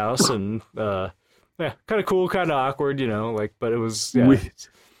the old house. And yeah, kind of cool, kind of awkward, like, but it was, yeah.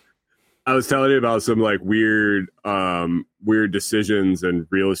 I was telling you about some like weird decisions and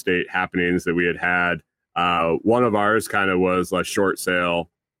real estate happenings that we had. One of ours kind of was a short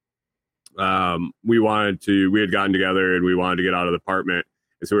sale. We had gotten together and we wanted to get out of the apartment.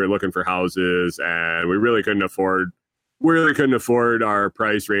 And so we were looking for houses, and we really couldn't afford our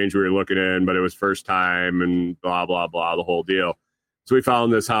price range we were looking in, but it was first time and blah, blah, blah, the whole deal. So we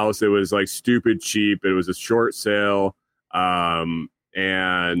found this house. It was like stupid cheap. It was a short sale. And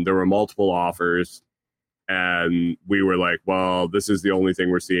there were multiple offers, and we were like, well, this is the only thing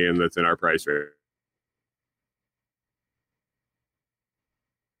we're seeing that's in our price range.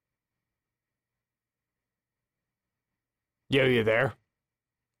 Yo, you there?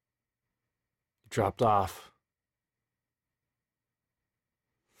 You dropped off.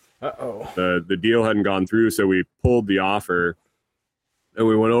 Uh-oh. The deal hadn't gone through, so we pulled the offer, and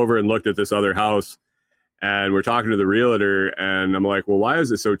we went over and looked at this other house, and we're talking to the realtor, and I'm like, well, why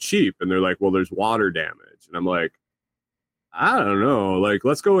is it so cheap? And they're like, well, there's water damage. And I'm like, I don't know. Like,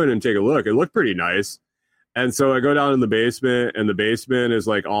 let's go in and take a look. It looked pretty nice. And so I go down in the basement, and the basement is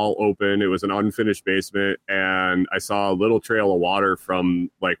like all open. It was an unfinished basement, and I saw a little trail of water from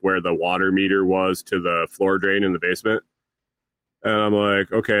like where the water meter was to the floor drain in the basement. And I'm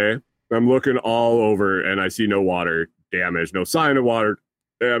like, okay. I'm looking all over, and I see no water damage, no sign of water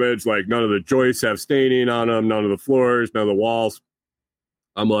damage. Like, none of the joists have staining on them, none of the floors, none of the walls.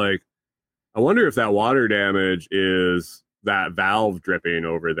 I'm like, I wonder if that water damage is that valve dripping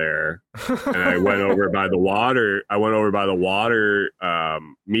over there. And I went over by the water.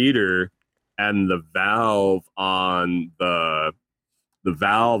 Meter, and the valve on the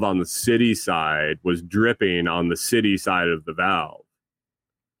city side was dripping on the city side of the valve.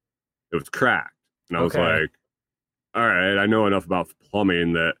 It was cracked. And I was like, all right, I know enough about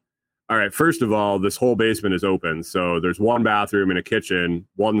plumbing that, all right, first of all, this whole basement is open. So there's one bathroom and a kitchen,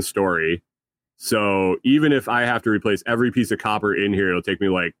 one story. So even if I have to replace every piece of copper in here, it'll take me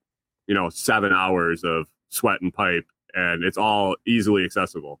 7 hours of sweat and pipe, and it's all easily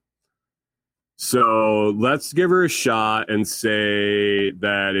accessible. So let's give her a shot and say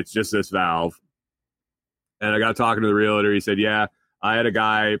that it's just this valve. And I got talking to the realtor. He said, yeah, I had a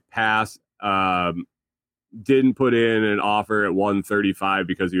guy pass, didn't put in an offer at 135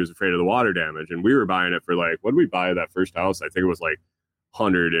 because he was afraid of the water damage. And we were buying it for what did we buy that first house? I think it was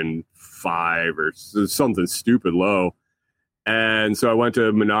 105 or something stupid low. And so I went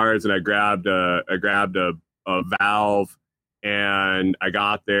to Menards and I grabbed a valve, and I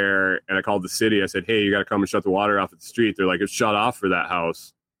got there and I called the city. I said, hey, you got to come and shut the water off at the street. They're like, it's shut off for that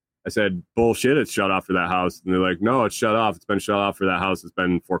house. I said, bullshit, it's shut off for that house. And they're like, no, it's shut off. It's been shut off for that house. It's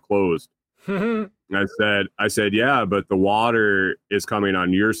been foreclosed. And I said, yeah, but the water is coming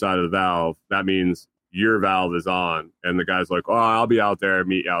on your side of the valve. That means your valve is on. And the guy's like, oh, I'll be out there,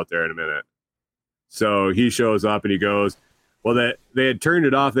 meet you out there in a minute. So he shows up and he goes, well, they had turned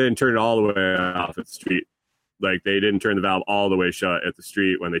it off. They didn't turn it all the way off at the street. Like, they didn't turn the valve all the way shut at the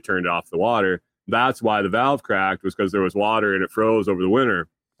street when they turned off the water. That's why the valve cracked, was because there was water and it froze over the winter.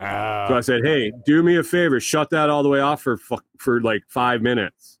 So I said, hey, do me a favor, shut that all the way off for 5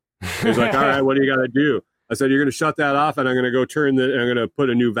 minutes. He's like, all right, what do you got to do? I said, you're going to shut that off, and I'm going to go I'm going to put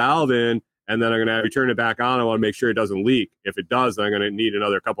a new valve in, and then I'm going to have you turn it back on. I want to make sure it doesn't leak. If it does, then I'm going to need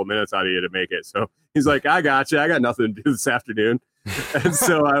another couple minutes out of you to make it. So he's like, I got you. I got nothing to do this afternoon. And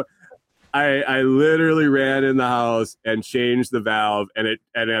so I literally ran in the house and changed the valve. And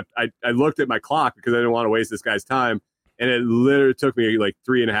I looked at my clock because I didn't want to waste this guy's time. And it literally took me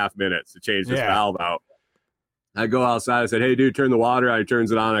 3.5 minutes to change this valve out. I go outside. I said, hey, dude, turn the water on. He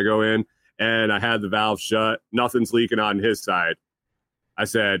turns it on. I go in, and I had the valve shut. Nothing's leaking on his side. I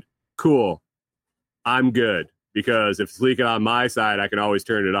said, cool. I'm good, because if it's leaking on my side, I can always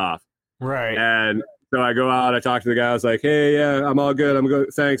turn it off. Right. And so I go out. I talk to the guy. I was like, hey, yeah, I'm all good. I'm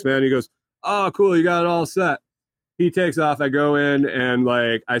good. Thanks, man. He goes, oh, cool, you got it all set. He takes off. I go in and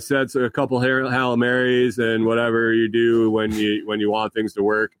like I said, so a couple Hail Marys and whatever you do when you want things to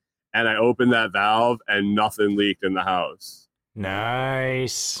work. And I opened that valve and nothing leaked in the house.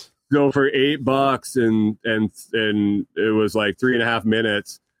 Nice. So for $8 and it was like 3.5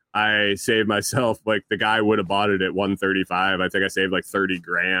 minutes, I saved myself, like the guy would have bought it at $135. I think I saved like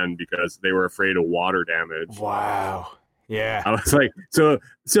 $30,000 because they were afraid of water damage. Wow. Yeah. I was like, so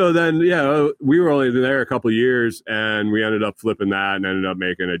then, yeah, we were only there a couple of years and we ended up flipping that and ended up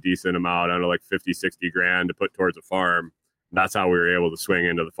making a decent amount, I don't know, like 50, 60 grand to put towards a farm. That's how we were able to swing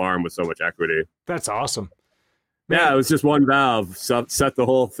into the farm with so much equity. That's awesome. Man. Yeah, it was just one valve, set the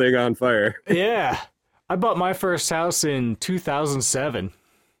whole thing on fire. Yeah. I bought my first house in 2007.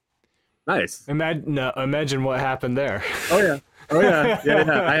 Nice. Imagine what happened there. Oh, yeah.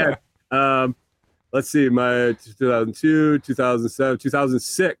 I had, let's see, my 2002, 2007,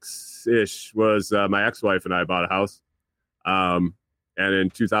 2006-ish was my ex-wife and I bought a house. And in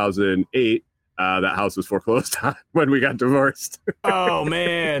 2008, that house was foreclosed on when we got divorced. Oh,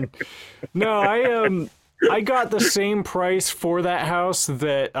 man. No, I got the same price for that house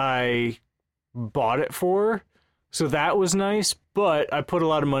that I bought it for. So that was nice, but I put a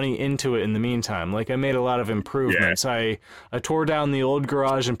lot of money into it in the meantime. Like I made a lot of improvements. Yeah. I tore down the old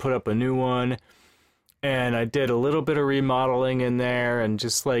garage and put up a new one. And I did a little bit of remodeling in there and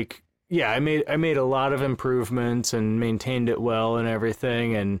just like, yeah, I made a lot of improvements and maintained it well and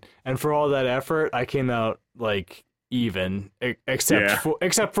everything. And for all that effort, I came out like even,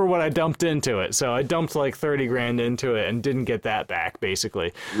 except for what I dumped into it. So I dumped like 30 grand into it and didn't get that back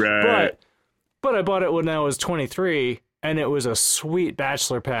basically. Right. But I bought it when I was 23 and it was a sweet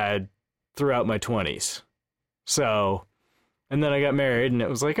bachelor pad throughout my 20s. So, and then I got married and it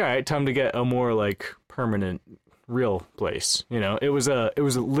was like, all right, time to get a more like permanent real place. You know, it was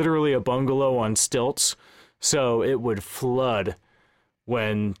literally a bungalow on stilts, so it would flood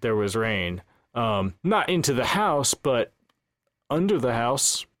when there was rain. Not into the house, but under the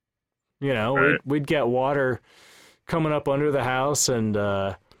house. You know, right. we'd get water coming up under the house, and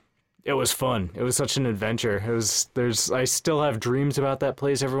it was fun. It was such an adventure. I still have dreams about that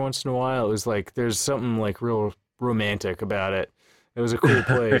place every once in a while. It was like there's something like real romantic about it. It was a cool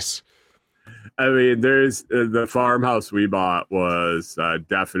place. I mean, there's the farmhouse we bought was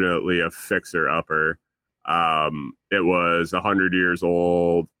definitely a fixer-upper. It was 100 years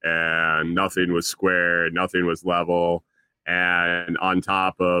old, and nothing was square, nothing was level. And on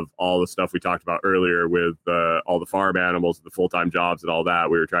top of all the stuff we talked about earlier with all the farm animals, the full-time jobs and all that,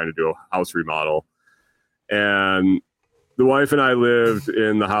 we were trying to do a house remodel. And the wife and I lived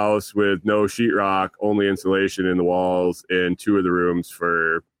in the house with no sheetrock, only insulation in the walls in 2 of the rooms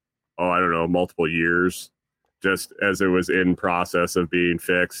for I don't know, multiple years, just as it was in process of being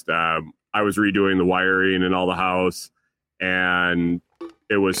fixed. I was redoing the wiring in all the house, and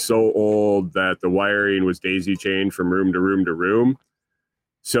it was so old that the wiring was daisy chained from room to room to room.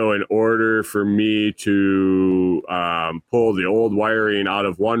 So in order for me to pull the old wiring out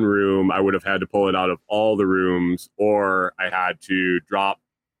of one room, I would have had to pull it out of all the rooms, or I had to drop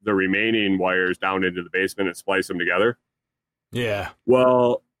the remaining wires down into the basement and splice them together. Yeah.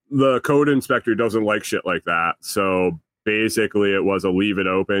 Well, the code inspector doesn't like shit like that. So basically it was a leave it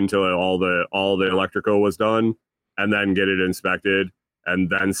open till all the electrical was done and then get it inspected and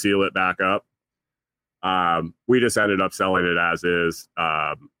then seal it back up. We just ended up selling it as is.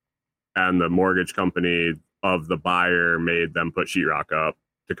 And the mortgage company of the buyer made them put sheetrock up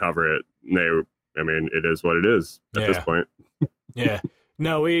to cover it. And it is what it is at this point. Yeah.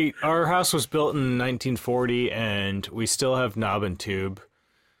 No, our house was built in 1940 and we still have knob and tube.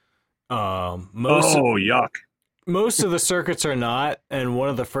 Yuck. Most of the circuits are not, and one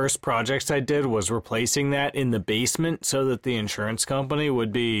of the first projects I did was replacing that in the basement so that the insurance company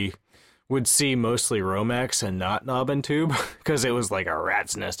would see mostly Romex and not knob and tube because it was like a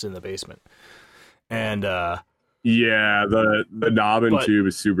rat's nest in the basement. And yeah, the knob and tube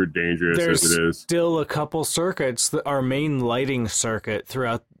is super dangerous as it is. There's still a couple circuits, our main lighting circuit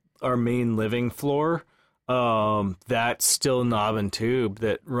throughout our main living floor. That's still knob and tube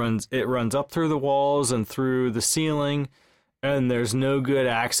that runs up through the walls and through the ceiling, and there's no good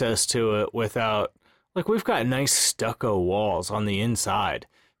access to it without, like, we've got nice stucco walls on the inside.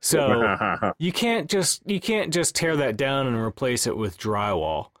 So you can't just tear that down and replace it with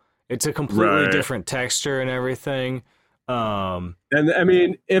drywall. It's a completely different texture and everything. And I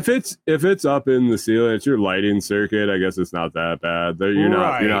mean, if it's up in the ceiling, it's your lighting circuit. I guess it's not that bad. You're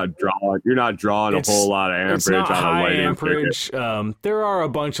not drawing a whole lot of amperage. It's not on high a lighting amperage. circuit. There are a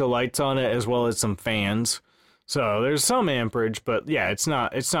bunch of lights on it as well as some fans. So there's some amperage, but yeah, it's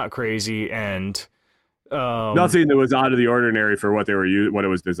not crazy, and nothing that was out of the ordinary for what what it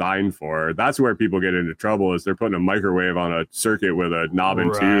was designed for. That's where people get into trouble, is they're putting a microwave on a circuit with a knob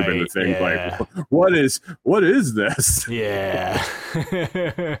and tube, and the thing's like, what is this? Yeah.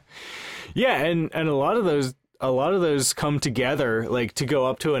 Yeah, and a lot of those come together, like to go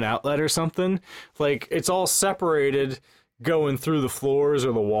up to an outlet or something. Like it's all separated going through the floors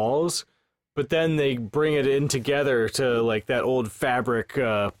or the walls, but then they bring it in together to like that old fabric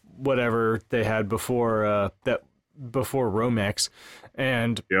whatever they had before Romex,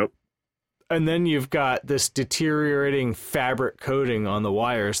 and Yep. and then you've got this deteriorating fabric coating on the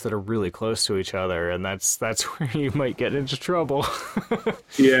wires that are really close to each other, and that's where you might get into trouble.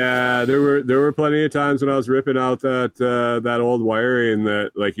 Yeah, there were plenty of times when I was ripping out that old wiring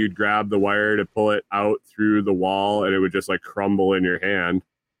that like you'd grab the wire to pull it out through the wall and it would just like crumble in your hand.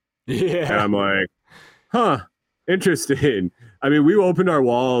 Yeah. And I'm like, huh, interesting. I mean, we opened our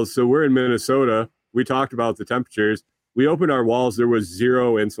walls, so we're in Minnesota. We talked about the temperatures. We opened our walls. There was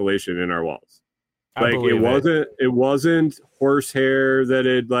zero insulation in our walls. Like it wasn't horsehair that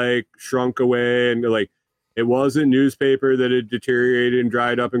had like shrunk away, and like it wasn't newspaper that had deteriorated and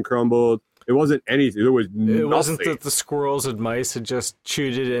dried up and crumbled. It wasn't anything. There was nothing. It wasn't that the squirrels and mice had just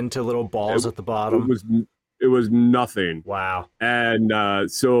chewed it into little balls at the bottom. It was nothing. Wow.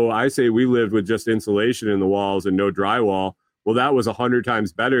 And so I say we lived with just insulation in the walls and no drywall. Well, that was 100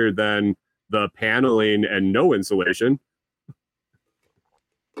 times better than the paneling and no insulation.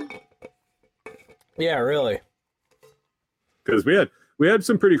 Yeah, really. Because we had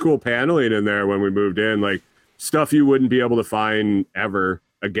some pretty cool paneling in there when we moved in, like stuff you wouldn't be able to find ever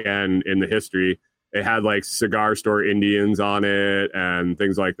again in the history. It had like cigar store Indians on it and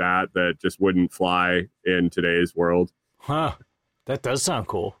things like that just wouldn't fly in today's world. Huh. That does sound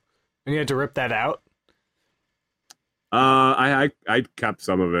cool. And you had to rip that out? I kept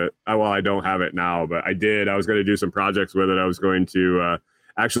some of it. Well, I don't have it now, but I did. I was going to do some projects with it. I was going to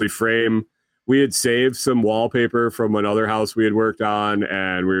actually frame. We had saved some wallpaper from another house we had worked on,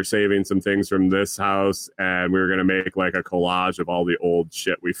 and we were saving some things from this house, and we were going to make like a collage of all the old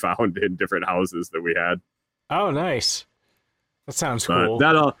shit we found in different houses that we had. Oh, nice. That sounds cool.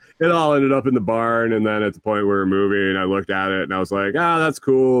 It all ended up in the barn, and then at the point we were moving, I looked at it and I was like, that's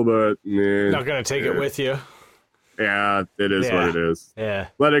cool, but not going to take it with you. Yeah, it is what it is. Yeah.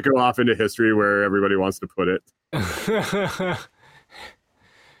 Let it go off into history where everybody wants to put it.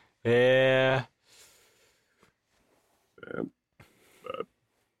 Yeah.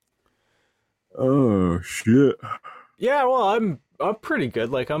 Oh shit. Yeah, well, I'm pretty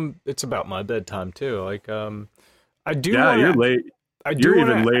good. Like it's about my bedtime too. Like I do. Yeah, you're late. You're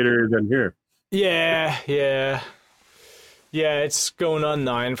even later than here. Yeah. It's going on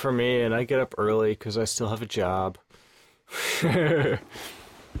 9 for me, and I get up early because I still have a job. I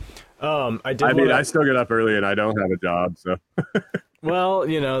still get up early and I don't have a job, so. Well,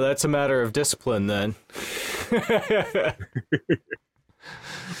 that's a matter of discipline then.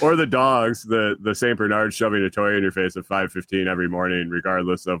 Or the dogs, the St. Bernard shoving a toy in your face at 5:15 every morning,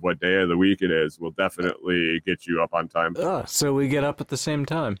 regardless of what day of the week it is, will definitely get you up on time. So we get up at the same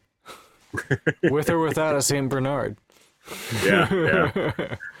time, with or without a St. Bernard.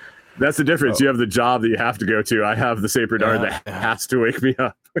 Yeah. That's the difference. You have the job that you have to go to. I have the St. Bernard that has to wake me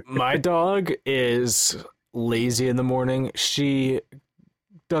up. My dog is lazy in the morning. She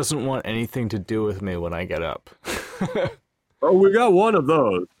doesn't want anything to do with me when I get up. Oh, we got one of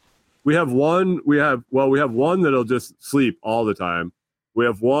those. We have one that'll just sleep all the time. We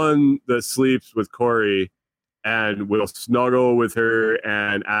have one that sleeps with Corey and will snuggle with her,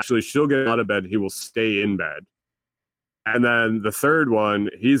 and actually she'll get out of bed. He will stay in bed. And then the third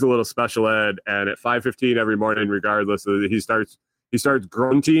one, he's a little special ed, and at 5:15 every morning, regardless, he starts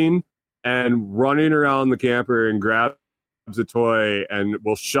grunting and running around the camper and grabs a toy and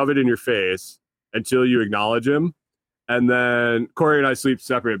will shove it in your face until you acknowledge him. And then Corey and I sleep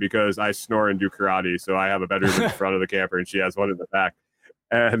separate because I snore and do karate. So I have a bedroom in the front of the camper and she has one in the back.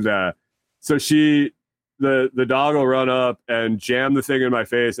 And so the dog will run up and jam the thing in my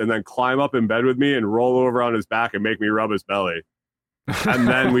face and then climb up in bed with me and roll over on his back and make me rub his belly. And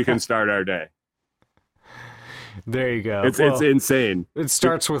then we can start our day. There you go. It's insane. It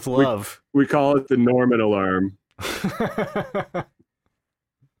starts with love. We call it the Norman alarm.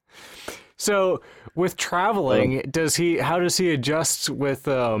 So with traveling, how does he adjust with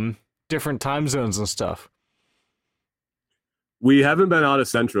different time zones and stuff? We haven't been out of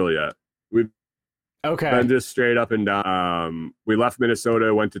Central yet. We've been just straight up and down. We left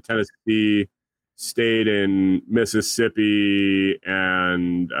Minnesota, went to Tennessee, stayed in Mississippi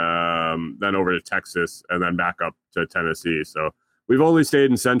and then over to Texas and then back up to Tennessee. So we've only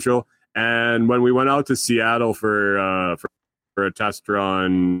stayed in Central. And when we went out to Seattle for a test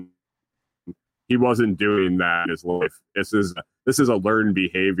run, he wasn't doing that in his life. This is a learned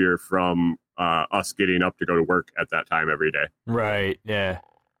behavior from us getting up to go to work at that time every day. Right. Yeah.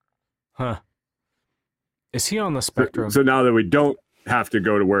 Huh. Is he on the spectrum? So now that we don't have to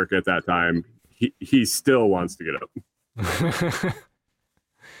go to work at that time, he still wants to get up.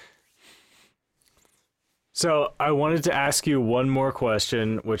 So I wanted to ask you one more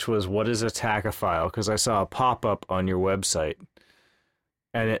question, which was, what is a tachyphile? Because I saw a pop-up on your website,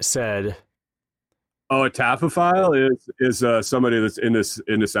 and it said... Oh, a taphophile is somebody that's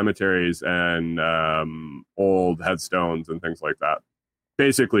into cemeteries and old headstones and things like that.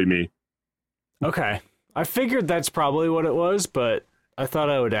 Basically me. Okay. I figured that's probably what it was, but I thought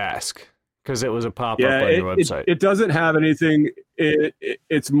I would ask because it was a pop-up on your website. It doesn't have anything.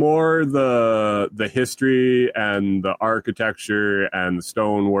 It's more the history and the architecture and the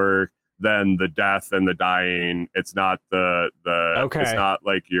stonework than the death and the dying. It's not Okay. It's not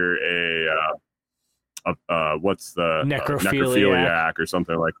like you're what's the necrophiliac or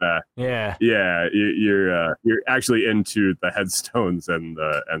something like that. Yeah. You're actually into the headstones and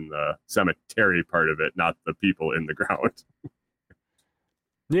the cemetery part of it, not the people in the ground.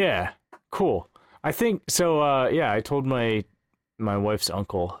 Yeah, cool. I think so. I told my wife's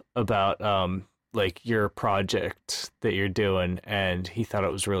uncle about like your project that you're doing, and he thought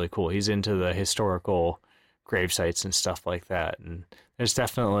it was really cool. He's into the historical grave sites and stuff like that, and there's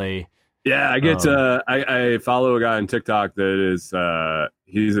definitely... Yeah, I get I follow a guy on TikTok that is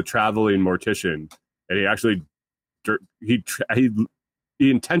he's a traveling mortician, and he actually he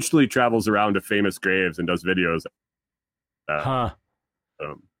intentionally travels around to famous graves and does videos. I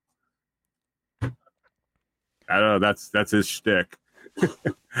don't know. That's his shtick.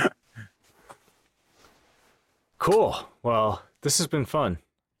 Cool. Well, this has been fun.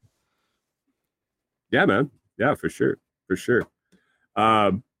 Yeah, man. Yeah, for sure.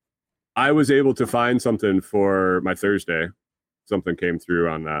 I was able to find something for my Thursday. Something came through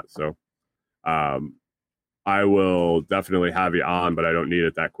on that. So I will definitely have you on, but I don't need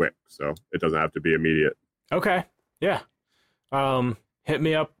it that quick. So it doesn't have to be immediate. Okay. Yeah. Hit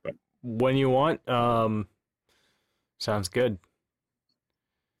me up when you want. Sounds good.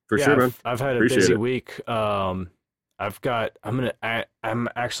 For sure, man. I've had a Appreciate busy it. week. I'm actually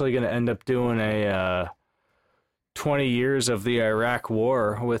gonna end up doing a 20 years of the Iraq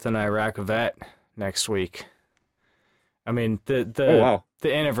War with an Iraq vet next week. I mean, the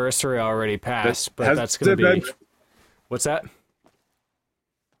anniversary already passed, but that's going to be... What's that?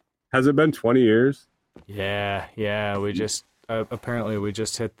 Has it been 20 years? Yeah. We just apparently we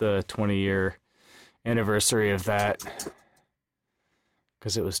just hit the 20-year anniversary of that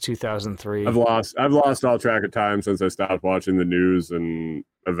because it was 2003. I've lost all track of time since I stopped watching the news and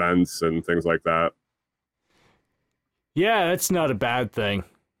events and things like that. Yeah, that's not a bad thing.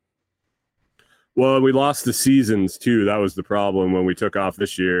 Well, we lost the seasons too. That was the problem when we took off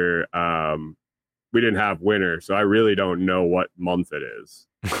this year. We didn't have winter, so I really don't know what month it is.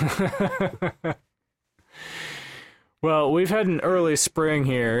 Well, we've had an early spring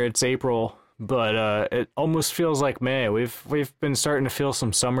here. It's April, but it almost feels like May. We've been starting to feel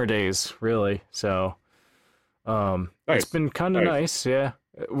some summer days, really. So Nice. It's been kind of nice, yeah.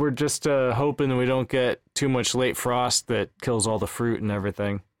 We're just hoping we don't get too much late frost that kills all the fruit and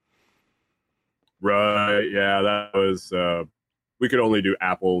everything. Right, yeah, that was... we could only do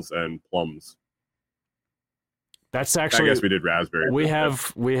apples and plums. That's actually... I guess we did raspberries. We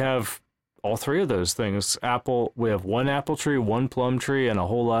have all three of those things. We have one apple tree, one plum tree, and a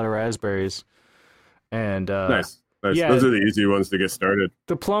whole lot of raspberries. And Nice. Yeah, those are the easy ones to get started.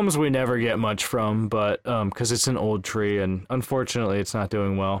 the plums we never get much from, but because it's an old tree, and unfortunately it's not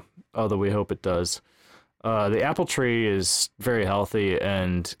doing well, although we hope it does. The apple tree is very healthy,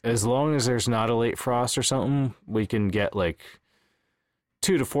 and as long as there's not a late frost or something, we can get like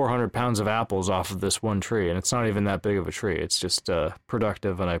 200 to 400 pounds of apples off of this one tree, and it's not even that big of a tree. It's just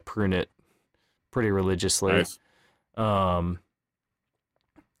productive, and I prune it pretty religiously. Nice. And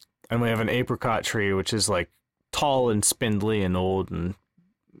we have an apricot tree, which is like tall and spindly and old, and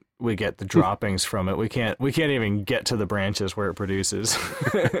we get the droppings from it. We can't even get to the branches where it produces.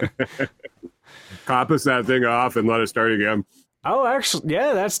 Coppice that thing off and let it start again. Oh, actually,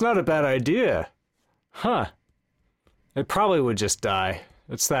 yeah, that's not a bad idea. Huh. It probably would just die.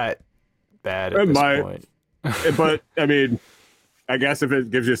 It's that bad at It this might. point. But I mean, I guess if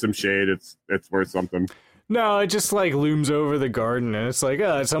it gives you some shade, it's worth something. No, it just like looms over the garden, and it's like,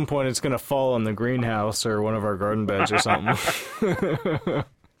 oh, at some point it's gonna fall on the greenhouse or one of our garden beds or something.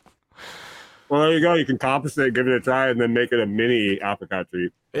 Well, there you go. You can compensate, give it a try, and then make it a mini apricot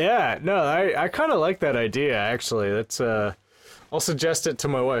tree. Yeah, no, I kind of like that idea actually. That's I'll suggest it to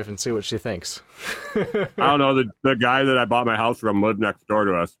my wife and see what she thinks. I don't know. The guy that I bought my house from lived next door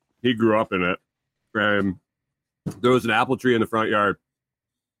to us. He grew up in it. And there was an apple tree in the front yard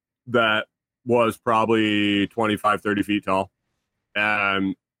that was probably 25, 30 feet tall.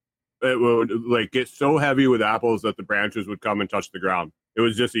 And it would like get so heavy with apples that the branches would come and touch the ground. It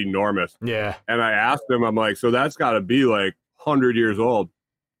was just enormous. Yeah. And I asked him, I'm like, so that's got to be like 100 years old.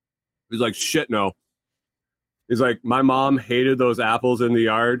 He's like, shit, no. He's like, my mom hated those apples in the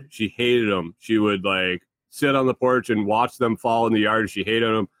yard. She hated them. She would like sit on the porch and watch them fall in the yard. She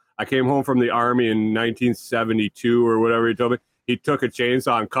hated them. I came home from the army in 1972 or whatever he told me. He took a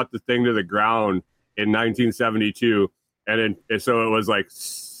chainsaw and cut the thing to the ground in 1972. And so it was like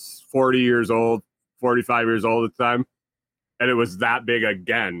 40 years old, 45 years old at the time. And it was that big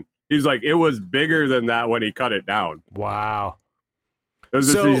again. He's like, it was bigger than that when he cut it down. Wow. It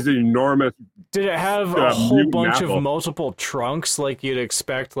was just these enormous. Did it have a whole bunch apple. of multiple trunks like you'd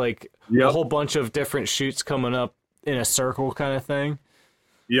expect, like a whole bunch of different shoots coming up in a circle kind of thing?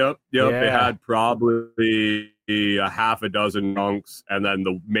 Yep. Yeah. It had probably a half a dozen trunks, and then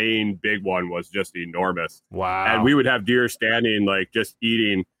the main big one was just enormous. Wow. And we would have deer standing, like just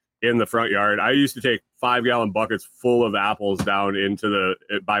eating in the front yard. I used to take 5-gallon buckets full of apples down into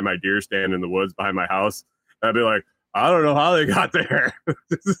by my deer stand in the woods behind my house. And I'd be like, I don't know how they got there.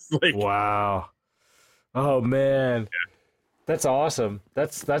 This is like, wow. Oh man. Yeah. That's awesome.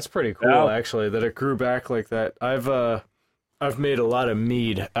 That's pretty cool actually, that it grew back like that. I've made a lot of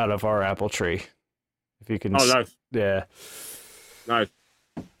mead out of our apple tree. If you can. Oh, nice. Yeah. Nice.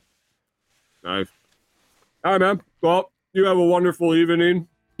 All right, man. Well, you have a wonderful evening.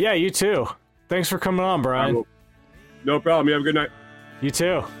 Yeah, you too. Thanks for coming on, Brian. No problem. You have a good night. You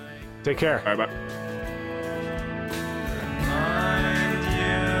too. Take care. All right, bye.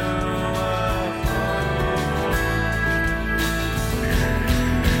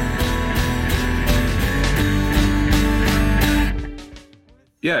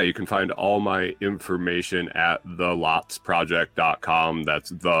 Yeah, you can find all my information at thelotsproject.com. That's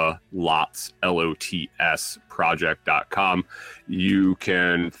the Lots, L-O-T-S, project.com. You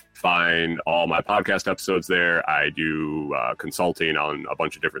can find all my podcast episodes there. I do consulting on a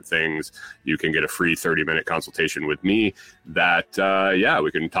bunch of different things. You can get a free 30-minute consultation with me that,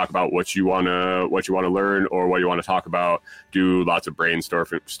 we can talk about what you want to learn or what you want to talk about, do lots of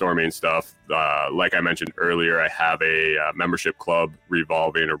brainstorming stuff. Like I mentioned earlier, I have a membership club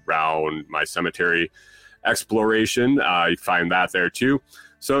revolving around my cemetery exploration. You find that there too.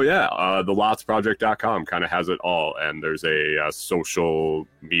 So thelotsproject.com kind of has it all. And there's a social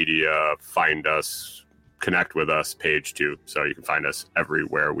media, find us, connect with us page too. So you can find us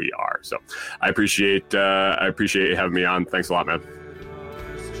everywhere we are. So I appreciate you having me on. Thanks a lot, man.